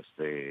merecedores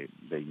de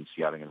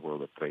iniciar en el Juego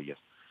de Estrellas.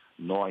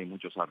 No hay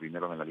muchos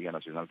jardineros en la Liga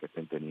Nacional que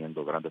estén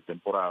teniendo grandes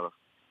temporadas,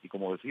 y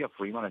como decía,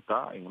 Freeman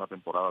está en una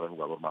temporada de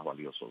jugador más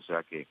valioso, o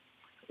sea que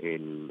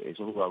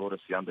esos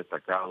jugadores se han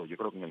destacado. Yo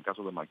creo que en el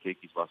caso de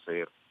Markakis va a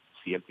ser,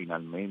 si él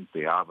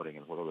finalmente abre en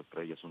el Juego de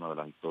Estrellas, una de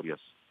las historias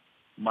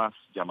más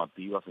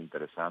llamativas e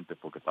interesantes,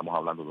 porque estamos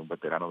hablando de un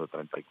veterano de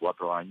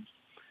 34 años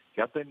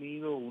que ha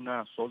tenido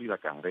una sólida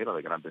carrera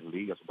de grandes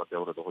ligas, un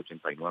bateador de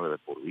 2.89 de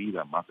por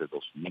vida, más de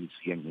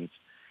 2.100 hits,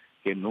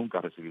 que nunca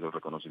ha recibido el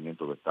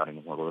reconocimiento de estar en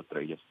un Juego de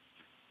Estrellas,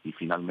 y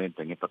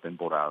finalmente en esta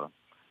temporada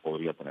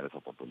podría tener esa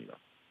oportunidad.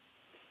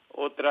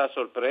 Otra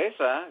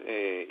sorpresa,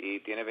 y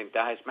tiene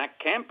ventaja, es Matt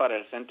Kemp para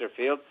el center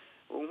field,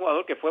 un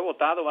jugador que fue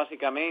votado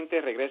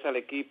básicamente, regresa al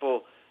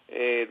equipo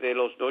de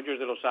los Dodgers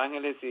de Los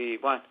Ángeles y,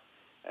 bueno,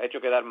 ha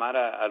hecho quedar mal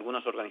a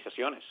algunas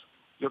organizaciones.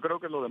 Yo creo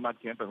que lo de Matt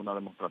Kemp es una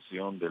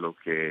demostración de lo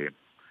que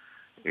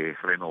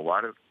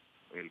renovar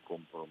el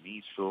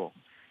compromiso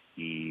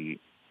y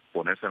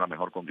ponerse en la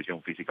mejor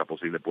condición física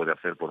posible puede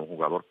hacer por un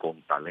jugador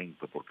con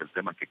talento, porque el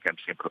tema es que Kemp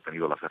siempre ha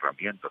tenido las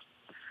herramientas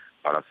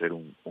para ser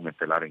un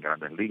estelar en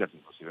grandes ligas,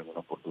 inclusive en una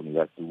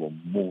oportunidad estuvo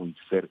muy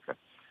cerca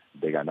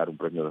de ganar un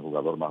premio de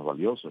jugador más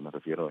valioso. Me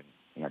refiero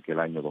en aquel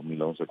año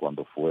 2011,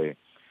 cuando fue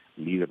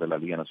líder de la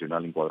Liga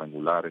Nacional en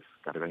cuadrangulares,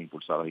 carreras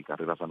impulsadas y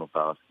carreras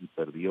anotadas, y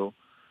perdió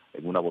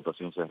en una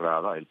votación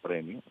cerrada el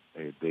premio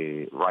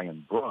de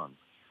Ryan Braun.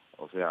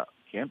 O sea,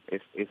 Kemp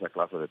es esa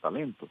clase de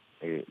talento.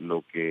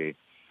 Lo que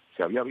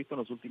se había visto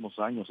en los últimos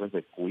años es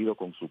descuido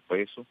con su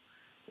peso.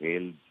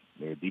 Él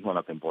dijo en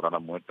la temporada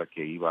muerta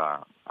que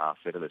iba a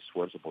hacer el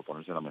esfuerzo por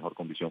ponerse en la mejor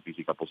condición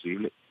física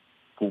posible,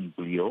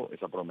 cumplió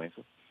esa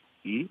promesa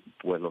y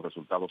pues los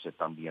resultados se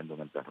están viendo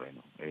en el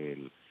terreno.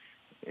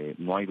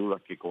 No hay duda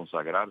que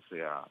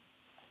consagrarse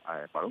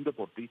para un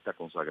deportista,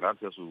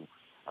 consagrarse a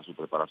su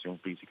preparación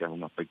física es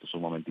un aspecto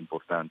sumamente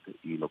importante,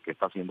 y lo que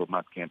está haciendo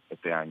Matt Kemp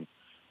este año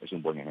es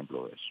un buen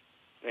ejemplo de eso.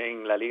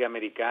 En la Liga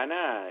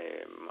Americana,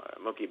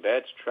 Mookie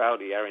Betts,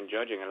 Trout y Aaron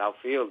Judge en el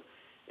outfield,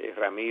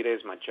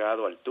 Ramírez,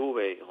 Machado,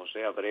 Altuve,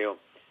 José Abreu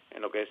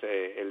en lo que es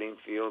el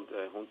infield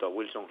junto a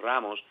Wilson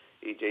Ramos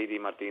y J.D.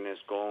 Martínez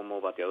como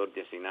bateador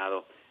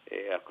designado.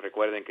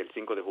 Recuerden que el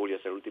 5 de julio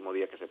es el último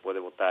día que se puede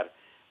votar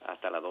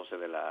hasta las 12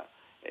 de la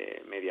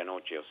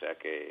medianoche, o sea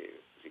que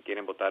si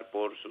quieren votar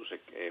por sus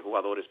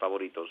jugadores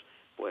favoritos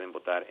pueden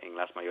votar en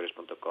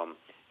lasmayores.com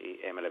y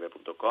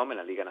mlb.com. En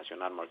la Liga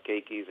Nacional,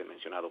 Markakis, el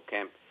mencionado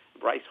Kemp,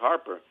 Bryce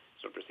Harper,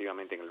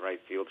 sorpresivamente en el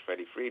right field,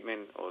 Freddie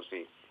Freeman,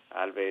 Ozzy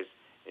Alves,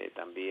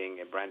 también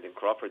Brandon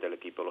Crawford del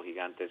equipo de los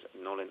Gigantes,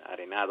 Nolan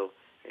Arenado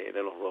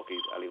de los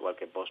Rockies, al igual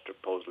que Buster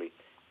Posey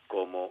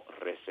como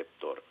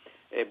receptor.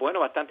 Bueno,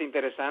 bastante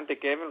interesante,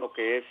 Kevin, lo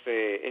que es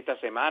esta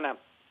semana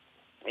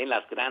en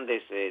las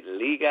grandes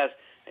ligas.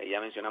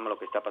 Ya mencionamos lo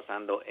que está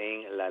pasando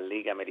en la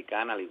Liga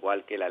Americana, al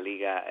igual que la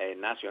Liga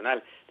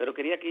Nacional. Pero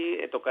quería aquí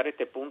tocar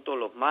este punto,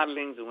 los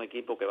Marlins, un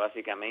equipo que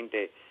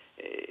básicamente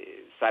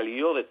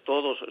salió de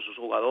todos sus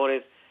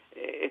jugadores.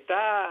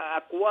 Está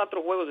a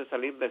 4 juegos de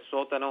salir del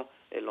sótano,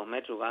 los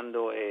Mets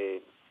jugando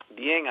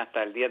bien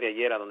hasta el día de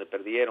ayer, a donde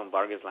perdieron,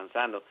 Vargas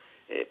lanzando.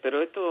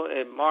 Pero esto,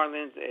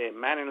 Marlins,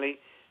 Manning,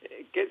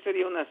 ¿qué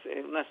sería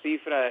una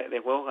cifra de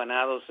juegos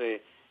ganados,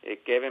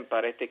 Kevin,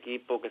 para este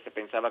equipo que se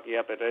pensaba que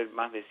iba a perder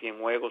más de 100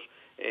 juegos,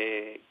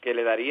 que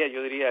le daría,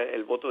 yo diría,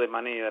 el voto de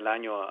manager del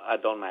año a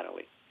Don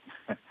Mattingly?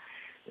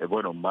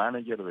 Bueno,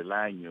 manager del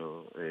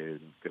año,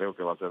 creo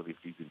que va a ser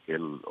difícil que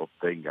él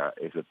obtenga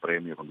ese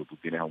premio cuando tú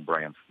tienes a un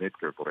Brian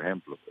Snitker, por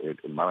ejemplo,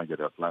 el manager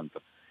de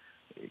Atlanta,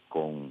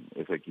 con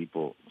ese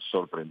equipo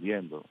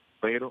sorprendiendo.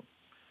 Pero,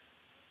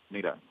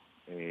 mira,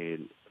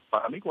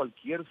 para mí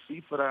cualquier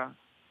cifra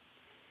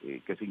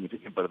que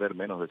signifique perder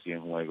menos de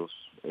 100 juegos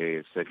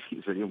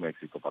sería un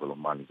éxito para los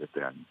Marlins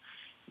este año.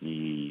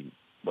 Y,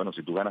 bueno,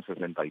 si tú ganas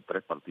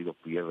 63 partidos,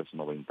 pierdes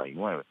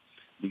 99.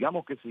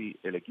 Digamos que si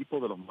el equipo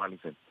de los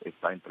Marlins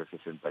está entre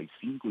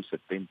 65 y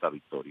 70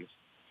 victorias,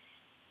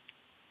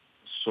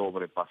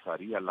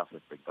 sobrepasaría las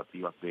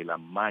expectativas de la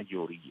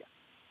mayoría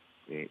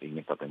en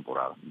esta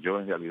temporada. Yo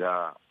en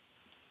realidad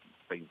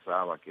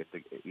pensaba que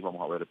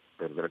íbamos a ver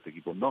perder este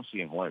equipo no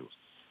 100 juegos,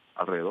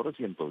 alrededor de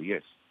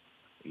 110.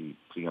 Y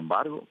sin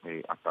embargo,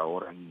 hasta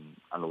ahora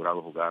han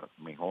logrado jugar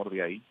mejor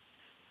de ahí.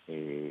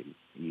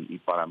 Y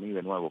para mí,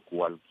 de nuevo,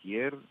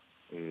 cualquier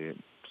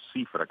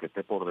cifra que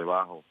esté por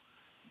debajo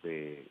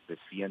de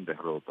 100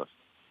 derrotas,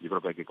 yo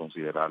creo que hay que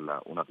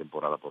considerarla una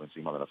temporada por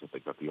encima de las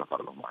expectativas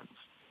para los Marlins.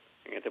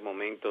 En este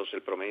momento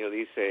el promedio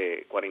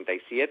dice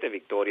 47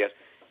 victorias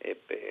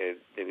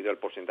debido al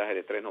porcentaje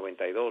de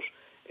 3.92,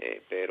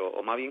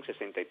 o más bien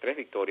 63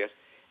 victorias.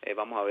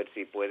 Vamos a ver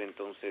si puede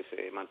entonces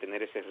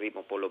mantener ese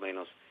ritmo, por lo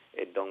menos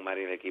Don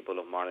Mattingly, el equipo de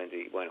los Marlins.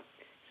 Y bueno,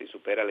 si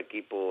supera el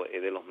equipo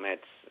de los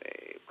Mets,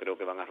 creo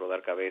que van a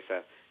rodar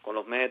cabeza con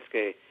los Mets,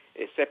 que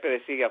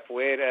Céspedes sigue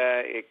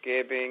afuera,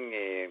 Kevin,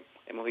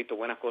 hemos visto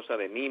buenas cosas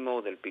de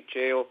Nimmo, del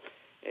picheo,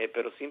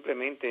 pero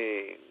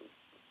simplemente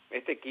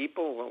este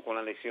equipo con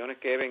las lesiones,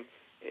 Kevin,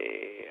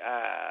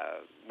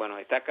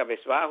 está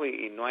cabezbajo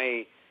y no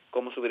hay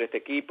cómo subir este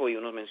equipo, y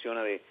uno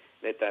menciona de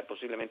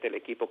posiblemente el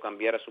equipo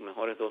cambiar a sus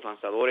mejores dos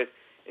lanzadores.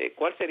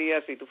 ¿Cuál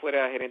sería, si tú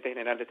fueras gerente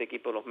general de este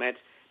equipo de los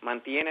Mets,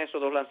 mantiene esos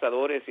dos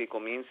lanzadores y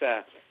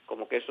comienza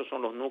como que esos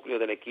son los núcleos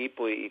del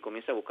equipo y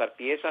comienza a buscar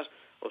piezas,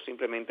 o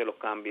simplemente los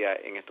cambia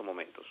en estos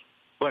momentos?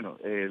 Bueno,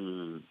 es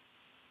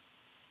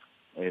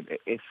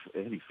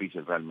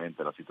difícil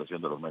realmente la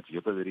situación de los Mets.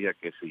 Yo te diría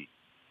que si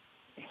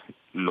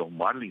los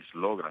Marlins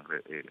logran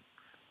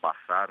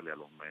pasarle a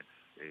los Mets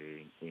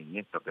en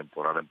esta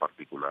temporada en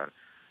particular,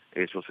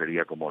 eso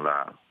sería como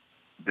la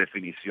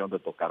definición de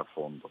tocar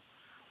fondo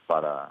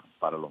para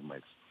los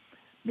Mets.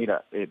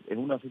 Mira, es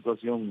una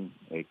situación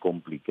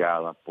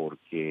complicada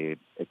porque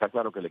está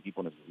claro que el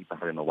equipo necesita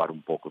renovar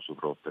un poco su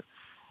roster.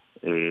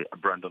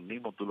 Brandon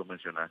Nimmo, tú lo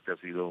mencionaste, ha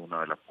sido uno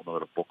de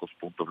los pocos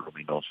puntos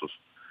luminosos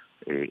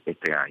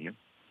este año.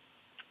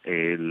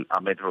 El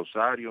Ahmed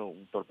Rosario,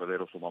 un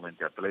torpedero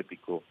sumamente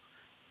atlético,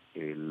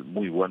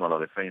 muy bueno a la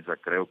defensa.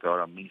 Creo que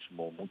ahora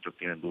mismo muchos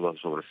tienen dudas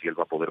sobre si él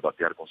va a poder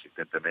batear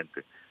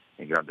consistentemente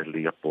en Grandes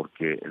Ligas,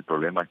 porque el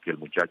problema es que el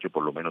muchacho,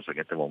 por lo menos en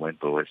este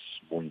momento, es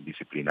muy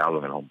indisciplinado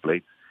en el home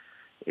plate.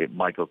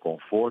 Michael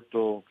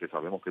Conforto, que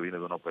sabemos que viene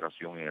de una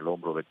operación en el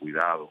hombro de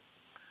cuidado,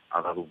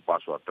 ha dado un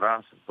paso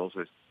atrás.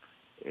 Entonces,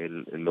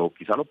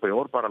 quizá lo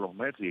peor para los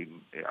Mets, y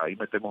ahí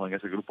metemos en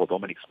ese grupo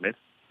Dominic Smith,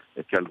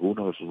 es que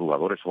algunos de sus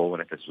jugadores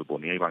jóvenes que se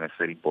suponía iban a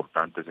ser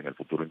importantes en el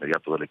futuro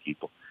inmediato del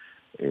equipo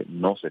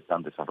no se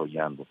están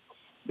desarrollando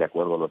de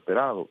acuerdo a lo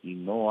esperado, y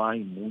no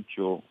hay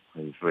mucho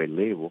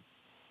relevo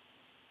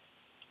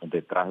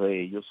detrás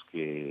de ellos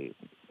que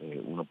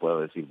uno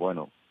pueda decir,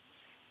 bueno,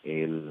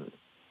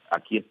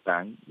 aquí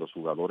están los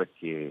jugadores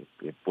que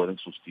pueden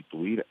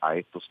sustituir a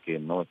estos que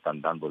no están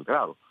dando el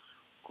grado,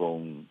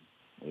 con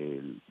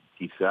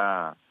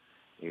quizá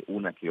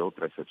una que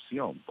otra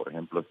excepción. Por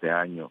ejemplo, este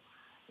año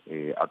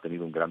ha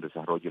tenido un gran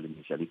desarrollo el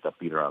inicialista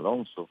Peter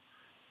Alonso,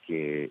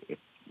 que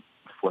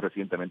fue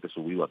recientemente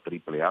subido a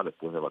AAA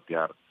después de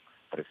batear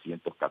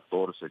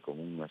 314 con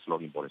un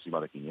slugging por encima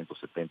de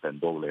 570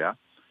 en AA.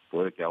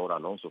 Puede que ahora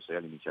Alonso sea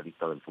el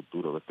inicialista del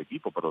futuro de este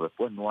equipo, pero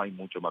después no hay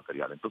mucho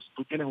material. Entonces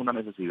tú tienes una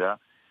necesidad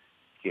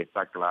que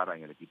está clara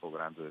en el equipo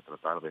grande de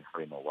tratar de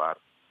renovar,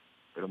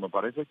 pero me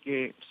parece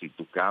que si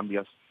tú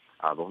cambias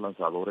a dos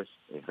lanzadores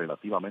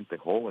relativamente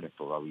jóvenes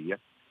todavía,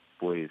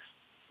 pues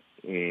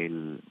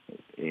en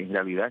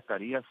realidad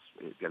estarías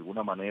de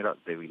alguna manera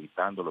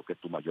debilitando lo que es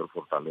tu mayor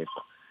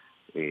fortaleza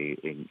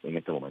en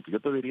este momento. Yo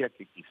te diría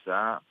que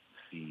quizá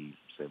si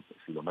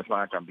los Mets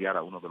van a cambiar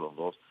a uno de los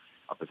dos,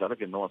 a pesar de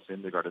que Noah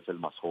Syndergaard es el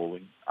más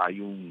joven, hay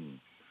un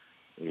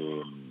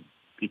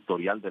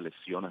historial de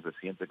lesiones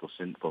reciente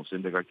con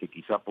Syndergaard que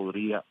quizá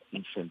podría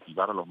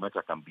incentivar a los Mets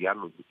a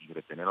cambiarlo y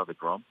retener a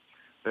DeGrom,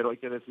 pero hay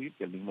que decir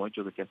que el mismo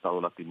hecho de que ha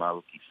estado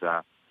lastimado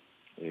quizá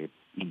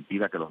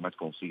impida que los Mets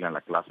consigan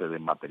la clase de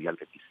material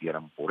que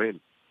quisieran por él.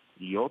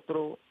 Y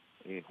otro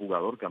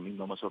jugador que a mí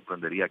no me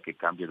sorprendería que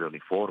cambie de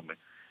uniforme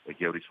es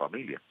Jeurys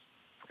Familia.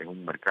 En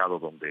un mercado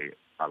donde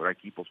habrá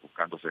equipos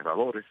buscando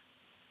cerradores,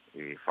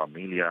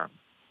 Familia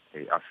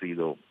ha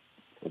sido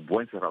un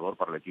buen cerrador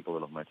para el equipo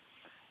de los Mets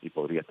y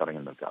podría estar en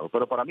el mercado.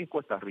 Pero para mí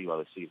cuesta arriba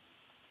decir,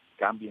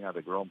 cambien a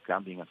DeGrom,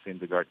 cambien a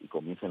Syndergaard y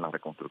comiencen la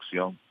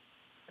reconstrucción.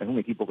 Es un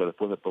equipo que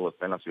después de todo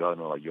está en la ciudad de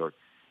Nueva York,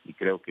 y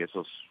creo que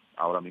esos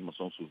ahora mismo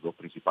son sus dos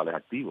principales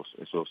activos,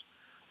 esos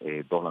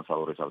dos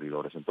lanzadores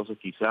abridores. Entonces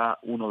quizá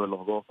uno de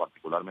los dos,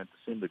 particularmente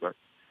Syndergaard,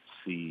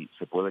 si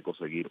se puede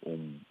conseguir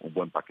un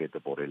buen paquete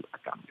por él a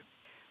cambio.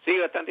 Sí,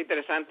 bastante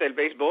interesante el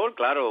béisbol.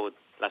 Claro,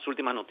 las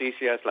últimas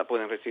noticias la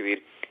pueden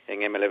recibir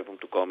en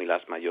mlb.com y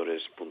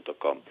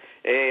lasmayores.com.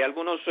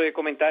 ¿Algunos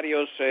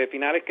comentarios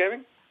finales,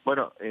 Kevin?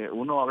 Bueno,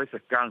 uno a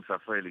veces cansa,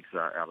 Félix,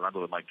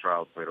 hablando de Mike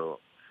Trout, pero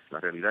la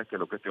realidad es que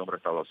lo que este hombre ha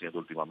estado haciendo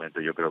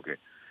últimamente, yo creo que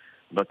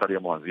no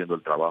estaríamos haciendo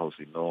el trabajo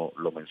si no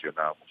lo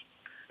mencionamos.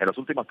 En las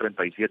últimas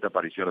 37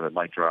 apariciones de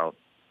Mike Trout,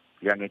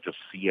 le han hecho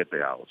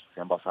 7 outs,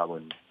 se han basado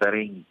en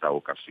 30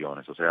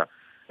 ocasiones, o sea,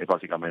 es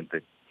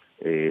básicamente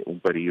un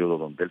periodo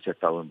donde él se ha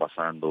estado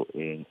envasando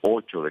en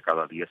 8 de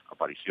cada 10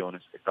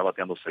 apariciones, está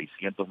bateando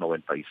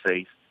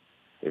 696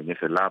 en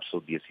ese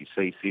lapso,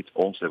 16 hits,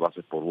 11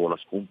 bases por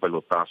bolas, un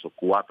pelotazo,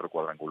 4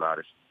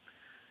 cuadrangulares.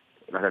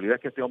 La realidad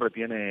es que este hombre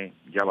tiene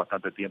ya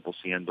bastante tiempo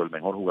siendo el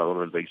mejor jugador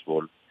del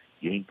béisbol,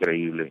 y es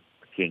increíble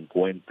que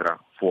encuentra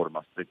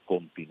formas de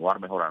continuar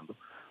mejorando,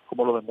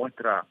 como lo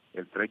demuestra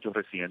el trecho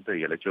reciente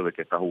y el hecho de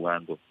que está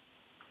jugando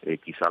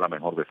quizá la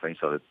mejor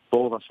defensa de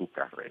toda su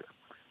carrera.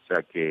 O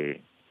sea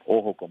que,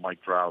 ojo con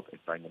Mike Trout,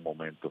 está en un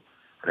momento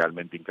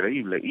realmente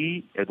increíble.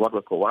 Y Eduardo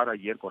Escobar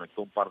ayer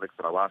conectó un par de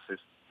extra bases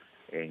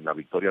en la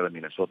victoria de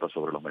Minnesota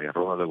sobre los Medias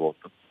Rojas de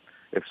Boston.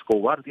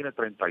 Escobar tiene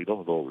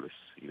 32 dobles,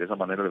 y de esa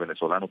manera el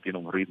venezolano tiene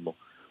un ritmo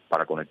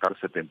para conectar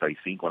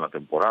 75 en la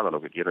temporada, lo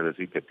que quiere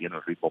decir que tiene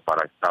el ritmo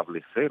para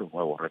establecer un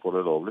nuevo récord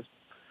de dobles.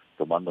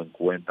 tomando en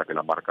cuenta que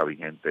la marca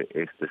vigente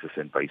es de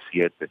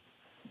 67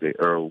 de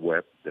Earl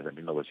Webb desde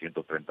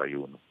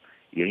 1931.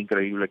 Y es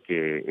increíble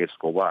que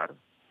Escobar,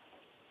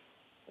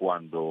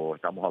 cuando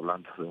estamos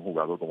hablando de un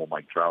jugador como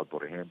Mike Trout,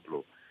 por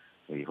ejemplo,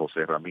 y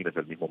José Ramírez,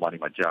 el mismo Manny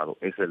Machado,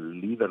 es el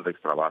líder de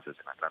extra bases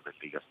en las grandes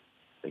ligas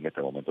en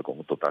este momento con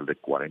un total de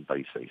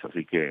 46.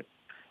 Así que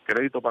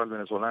crédito para el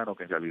venezolano,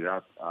 que en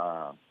realidad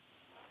ha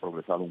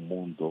progresado un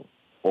mundo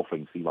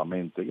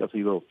ofensivamente y ha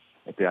sido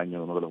este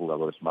año uno de los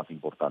jugadores más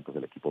importantes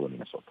del equipo de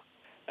Minnesota.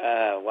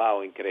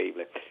 Wow,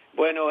 increíble.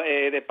 Bueno,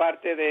 de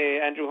parte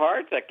de Andrew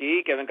Hart,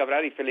 aquí Kevin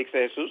Cabral y Félix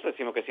de Jesús,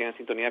 decimos que sigan en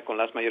sintonía con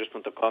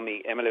lasmayores.com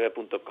y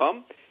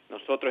mlb.com.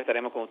 Nosotros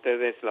estaremos con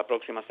ustedes la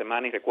próxima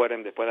semana y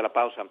recuerden, después de la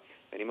pausa,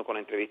 venimos con la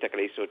entrevista que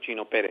le hizo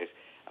Chino Pérez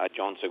a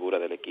John Segura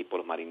del equipo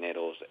Los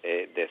Marineros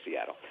de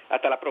Seattle.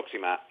 Hasta la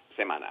próxima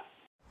semana.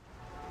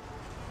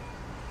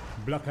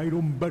 Black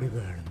Iron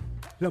Burger,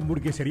 la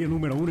hamburguesería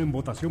número 1 en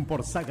votación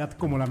por Sagat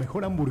como la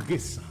mejor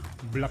hamburguesa.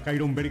 Black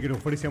Iron Burger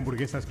ofrece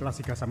hamburguesas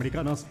clásicas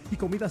americanas y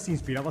comidas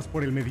inspiradas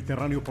por el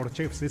Mediterráneo por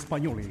chefs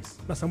españoles.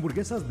 Las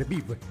hamburguesas de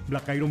beef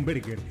Black Iron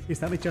Burger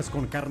están hechas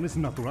con carnes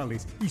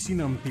naturales y sin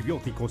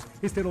antibióticos,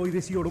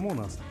 esteroides y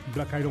hormonas.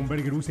 Black Iron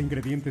Burger usa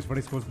ingredientes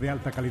frescos de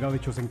alta calidad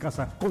hechos en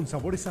casa con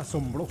sabores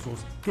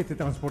asombrosos que te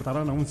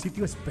transportarán a un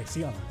sitio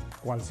especial.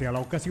 Cual sea la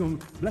ocasión,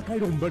 Black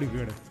Iron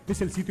Burger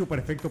es el sitio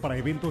perfecto para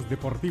eventos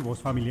deportivos,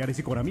 familiares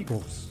y con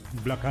amigos.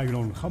 Black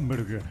Iron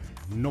Hamburger,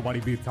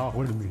 nobody beats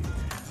our meat.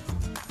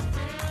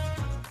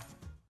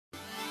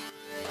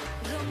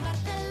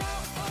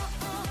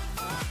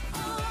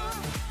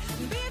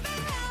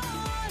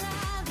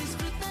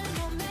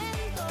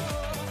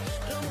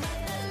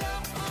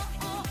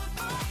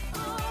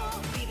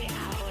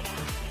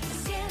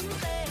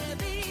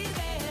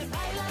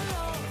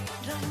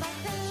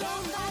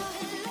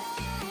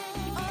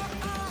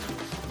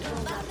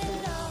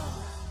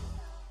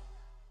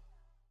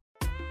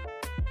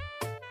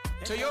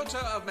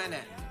 Toyota of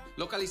Manhattan,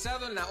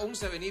 localizado en la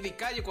 11 Avenida y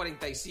calle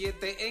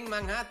 47 en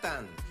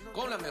Manhattan,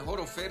 con la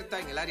mejor oferta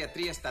en el área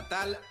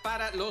triestatal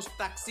para los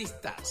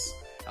taxistas.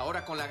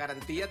 Ahora con la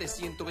garantía de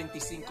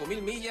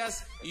 125,000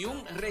 millas y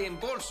un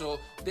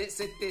reembolso de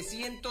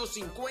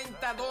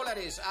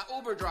 $750 a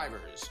Uber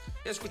drivers.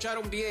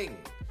 ¿Escucharon bien?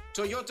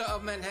 Toyota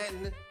of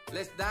Manhattan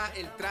les da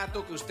el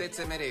trato que usted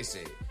se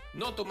merece.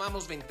 No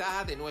tomamos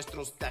ventaja de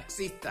nuestros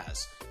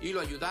taxistas y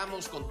lo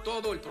ayudamos con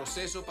todo el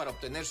proceso para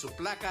obtener su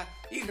placa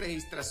y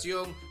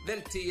registración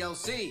del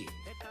TLC.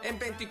 En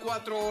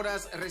 24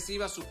 horas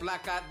reciba su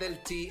placa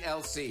del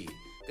TLC.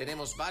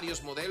 Tenemos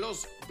varios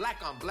modelos, Black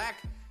on Black.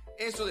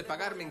 Eso de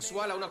pagar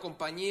mensual a una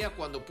compañía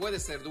cuando puede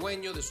ser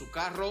dueño de su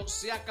carro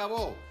se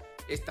acabó.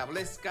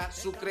 Establezca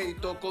su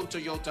crédito con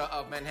Toyota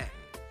of Manhattan.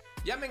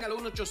 Llamen al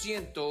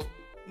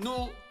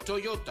 1-800-NEW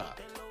Toyota.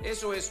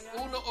 Eso es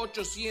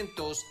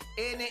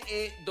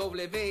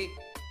 1-800-NEW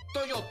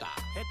Toyota.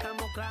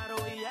 Estamos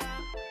claros y ya,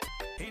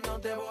 y no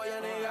te voy a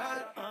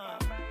negar.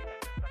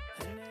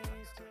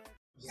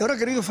 Y ahora,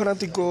 queridos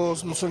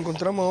fanáticos, nos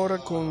encontramos ahora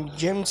con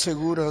Jen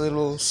Segura de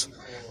los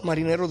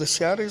Marineros de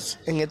Seattle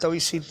en esta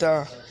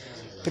visita,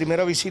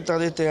 primera visita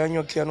de este año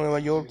aquí a Nueva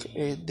York.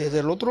 Desde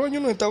el otro año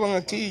no estaban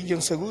aquí,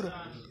 Jen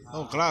Segura.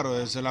 No, claro,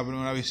 esa es la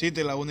primera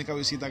visita y la única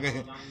visita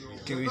que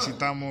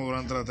visitamos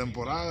durante la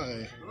temporada.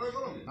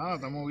 Nada,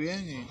 estamos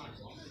bien y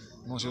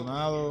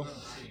emocionados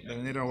de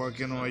venir a jugar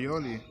aquí en Nueva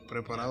York y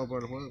preparados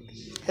para el juego.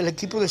 El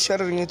equipo de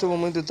Seattle en este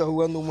momento está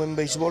jugando un buen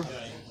béisbol.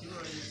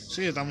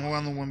 Sí, estamos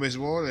jugando un buen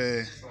béisbol.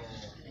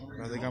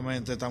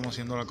 Prácticamente estamos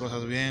haciendo las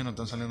cosas bien, nos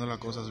están saliendo las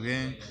cosas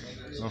bien.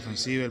 La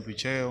ofensiva, el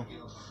picheo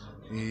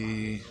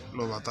y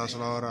los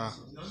batazos ahora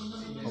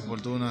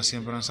oportunas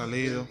siempre han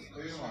salido.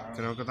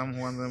 Creo que estamos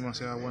jugando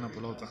demasiada buena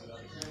pelota.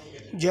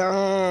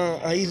 Ya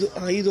ha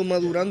ido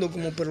madurando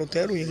como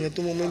pelotero y en este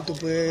momento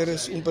pues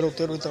eres un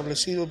pelotero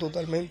establecido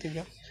totalmente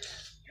ya.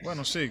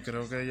 Bueno, sí,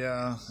 creo que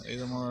ya he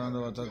ido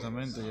madurando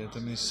bastante. Ya esta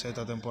es mi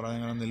sexta temporada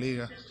en Grandes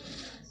Ligas.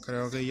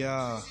 Creo que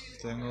ya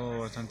tengo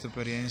bastante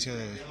experiencia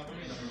de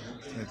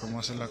cómo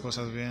hacer las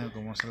cosas bien,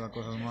 cómo hacer las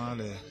cosas mal,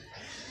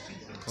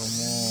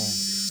 cómo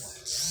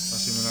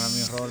asimilar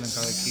mi rol en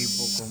cada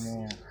equipo,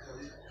 cómo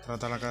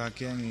tratar a cada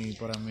quien, y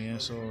para mí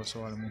eso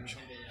vale mucho.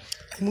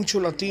 Hay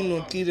muchos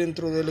latinos aquí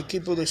dentro del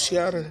equipo de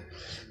Seattle.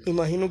 Me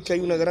imagino que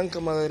hay una gran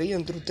camaradería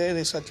entre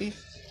ustedes aquí.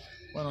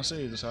 Bueno,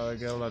 sí, tú sabes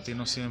que los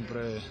latinos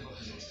siempre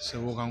se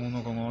buscan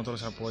uno con otro,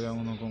 se apoyan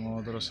uno con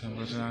otro,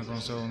 siempre se dan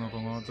consejos uno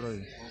con otro,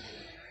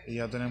 y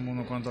ya tenemos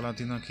unos cuantos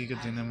latinos aquí que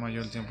tienen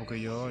mayor tiempo que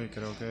yo, y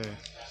creo que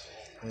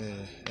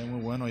es muy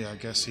bueno, ya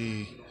que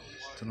así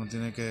tú no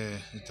tienes que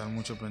estar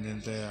mucho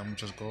pendiente a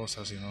muchas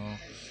cosas, sino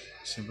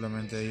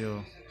simplemente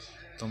ellos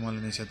toman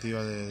la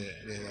iniciativa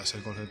de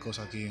hacer cualquier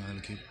cosa aquí en el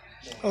equipo.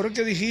 Ahora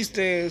que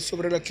dijiste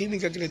sobre la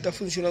química que le está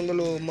funcionando a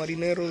los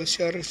Marineros de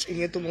Seattle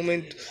en estos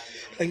momentos,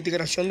 la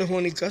integración de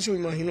Juan Nicasio, me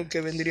imagino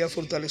que vendría a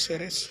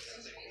fortalecer eso.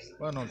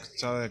 Bueno,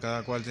 sabes,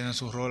 cada cual tiene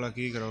su rol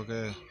aquí. Creo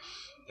que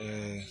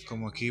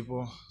como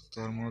equipo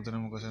todo el mundo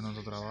tenemos que hacer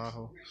nuestro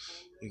trabajo,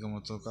 y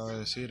como tú acabas de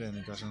decir,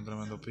 Nicasio es un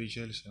tremendo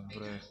pitcher,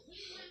 siempre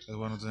es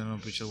bueno tener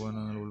un pitcher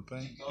bueno en el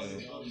bullpen.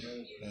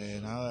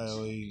 Nada,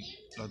 hoy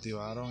lo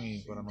activaron y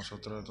para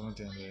nosotros, tú me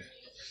entiendes,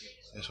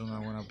 es una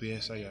buena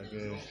pieza, ya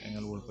que en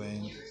el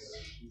bullpen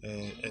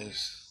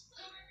es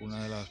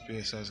una de las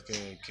piezas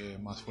que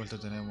más fuerte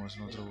tenemos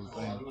en nuestro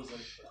bullpen,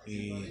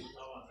 y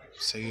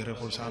seguir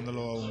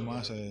reforzándolo aún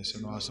más se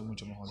nos hace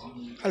mucho mejor.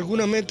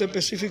 ¿Alguna meta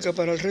específica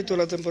para el resto de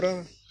la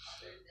temporada?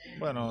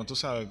 Bueno, tú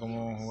sabes,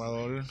 como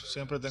jugador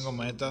siempre tengo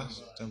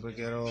metas, siempre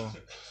quiero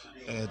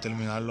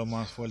terminar lo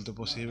más fuerte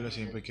posible,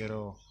 siempre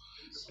quiero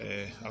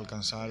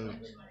alcanzar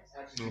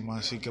lo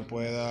más sí que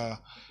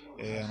pueda,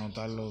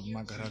 anotar lo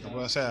más carreras que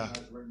pueda. O sea,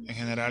 en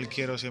general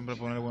quiero siempre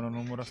poner buenos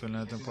números a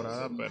final de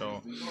temporada,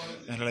 pero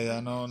en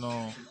realidad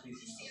no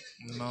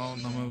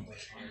me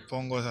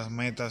pongo esas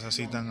metas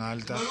así tan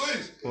altas,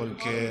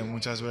 porque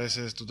muchas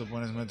veces tú te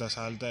pones metas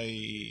altas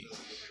y,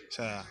 o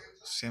sea,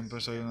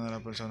 siempre soy una de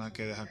las personas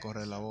que deja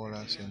correr la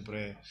bola,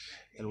 siempre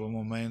el buen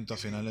momento a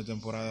final de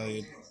temporada,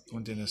 y tú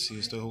entiendes, si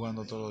estoy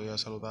jugando todos los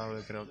días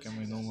saludable, creo que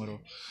mis números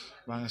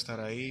van a estar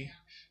ahí,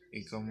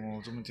 y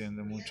como tú me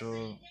entiendes,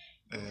 muchos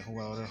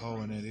jugadores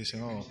jóvenes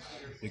dicen, oh,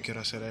 yo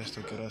quiero hacer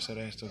esto,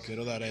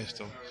 quiero dar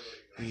esto,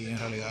 y en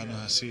realidad no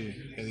es así,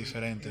 es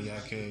diferente,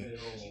 ya que,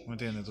 ¿me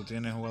entiendes? Tú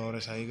tienes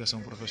jugadores ahí que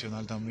son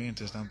profesionales también,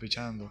 te están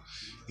pichando,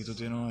 y tú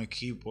tienes un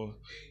equipo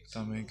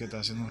también que está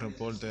haciendo un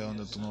reporte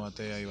donde tú no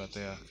bateas y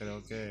bateas.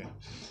 Creo que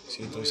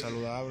si estoy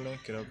saludable,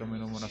 creo que mis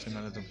números a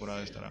final de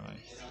temporada estarán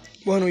ahí.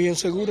 Bueno, y en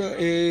Segura,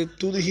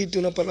 tú dijiste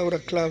una palabra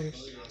clave,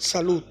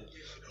 salud.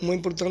 Muy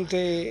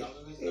importante,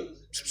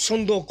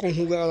 son dos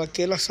conjugadas,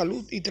 que es la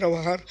salud y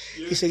trabajar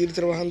y seguir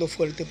trabajando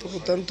fuerte. Por lo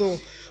tanto,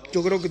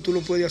 yo creo que tú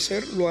lo puedes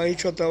hacer, lo has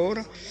hecho hasta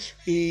ahora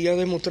y has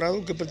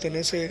demostrado que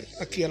pertenece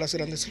aquí a las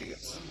Grandes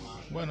Ligas.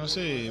 Bueno,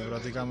 sí,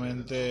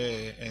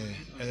 prácticamente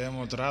he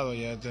demostrado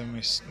ya desde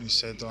mis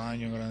 6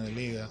 años en Grandes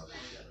Ligas.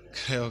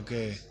 Creo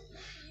que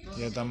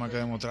ya está más que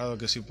demostrado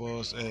que sí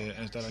puedo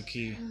estar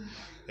aquí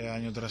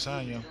año tras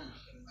año,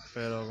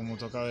 pero como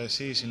tú acabas de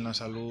decir, sin la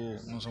salud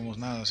no somos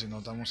nada. Si no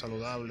estamos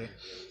saludables,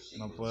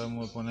 no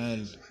podemos poner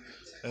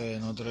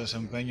nuestro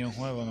desempeño en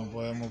juego, no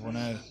podemos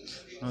poner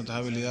nuestras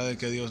habilidades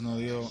que Dios nos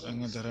dio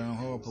en el terreno de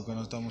juego, porque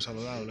no estamos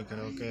saludables.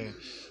 Creo que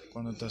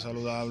cuando estás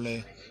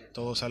saludable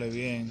todo sale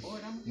bien.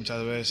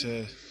 Muchas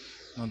veces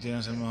no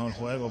tienes el mejor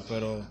juego,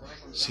 pero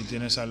si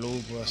tienes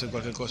salud puedes hacer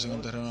cualquier cosa en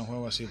un terreno de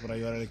juego, así para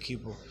ayudar al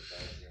equipo.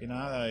 Y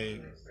nada,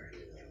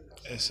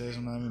 esa es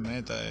una de mis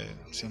metas,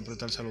 siempre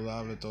estar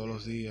saludable todos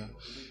los días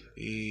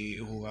y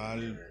jugar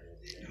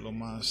lo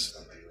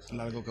más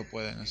largo que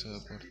pueda en ese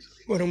deporte.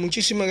 Bueno,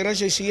 muchísimas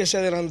gracias y sigue hacia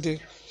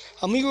adelante.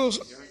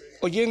 Amigos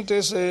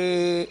oyentes,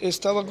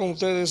 estaba con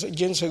ustedes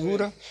Jen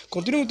Segura.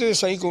 Continúen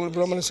ustedes ahí con el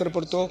programa que se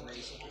reportó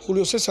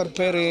Julio César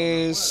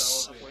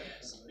Pérez,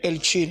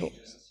 el chino.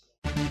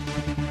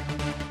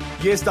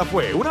 Y esta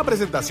fue una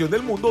presentación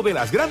del mundo de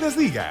las Grandes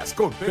Ligas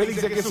con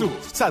Félix de Jesús,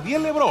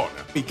 Sadiel Lebrón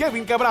y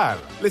Kevin Cabral.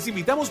 Les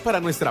invitamos para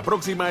nuestra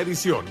próxima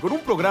edición con un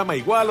programa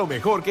igual o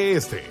mejor que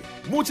este.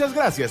 Muchas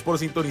gracias por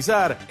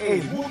sintonizar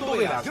el mundo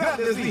de las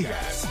Grandes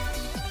Ligas.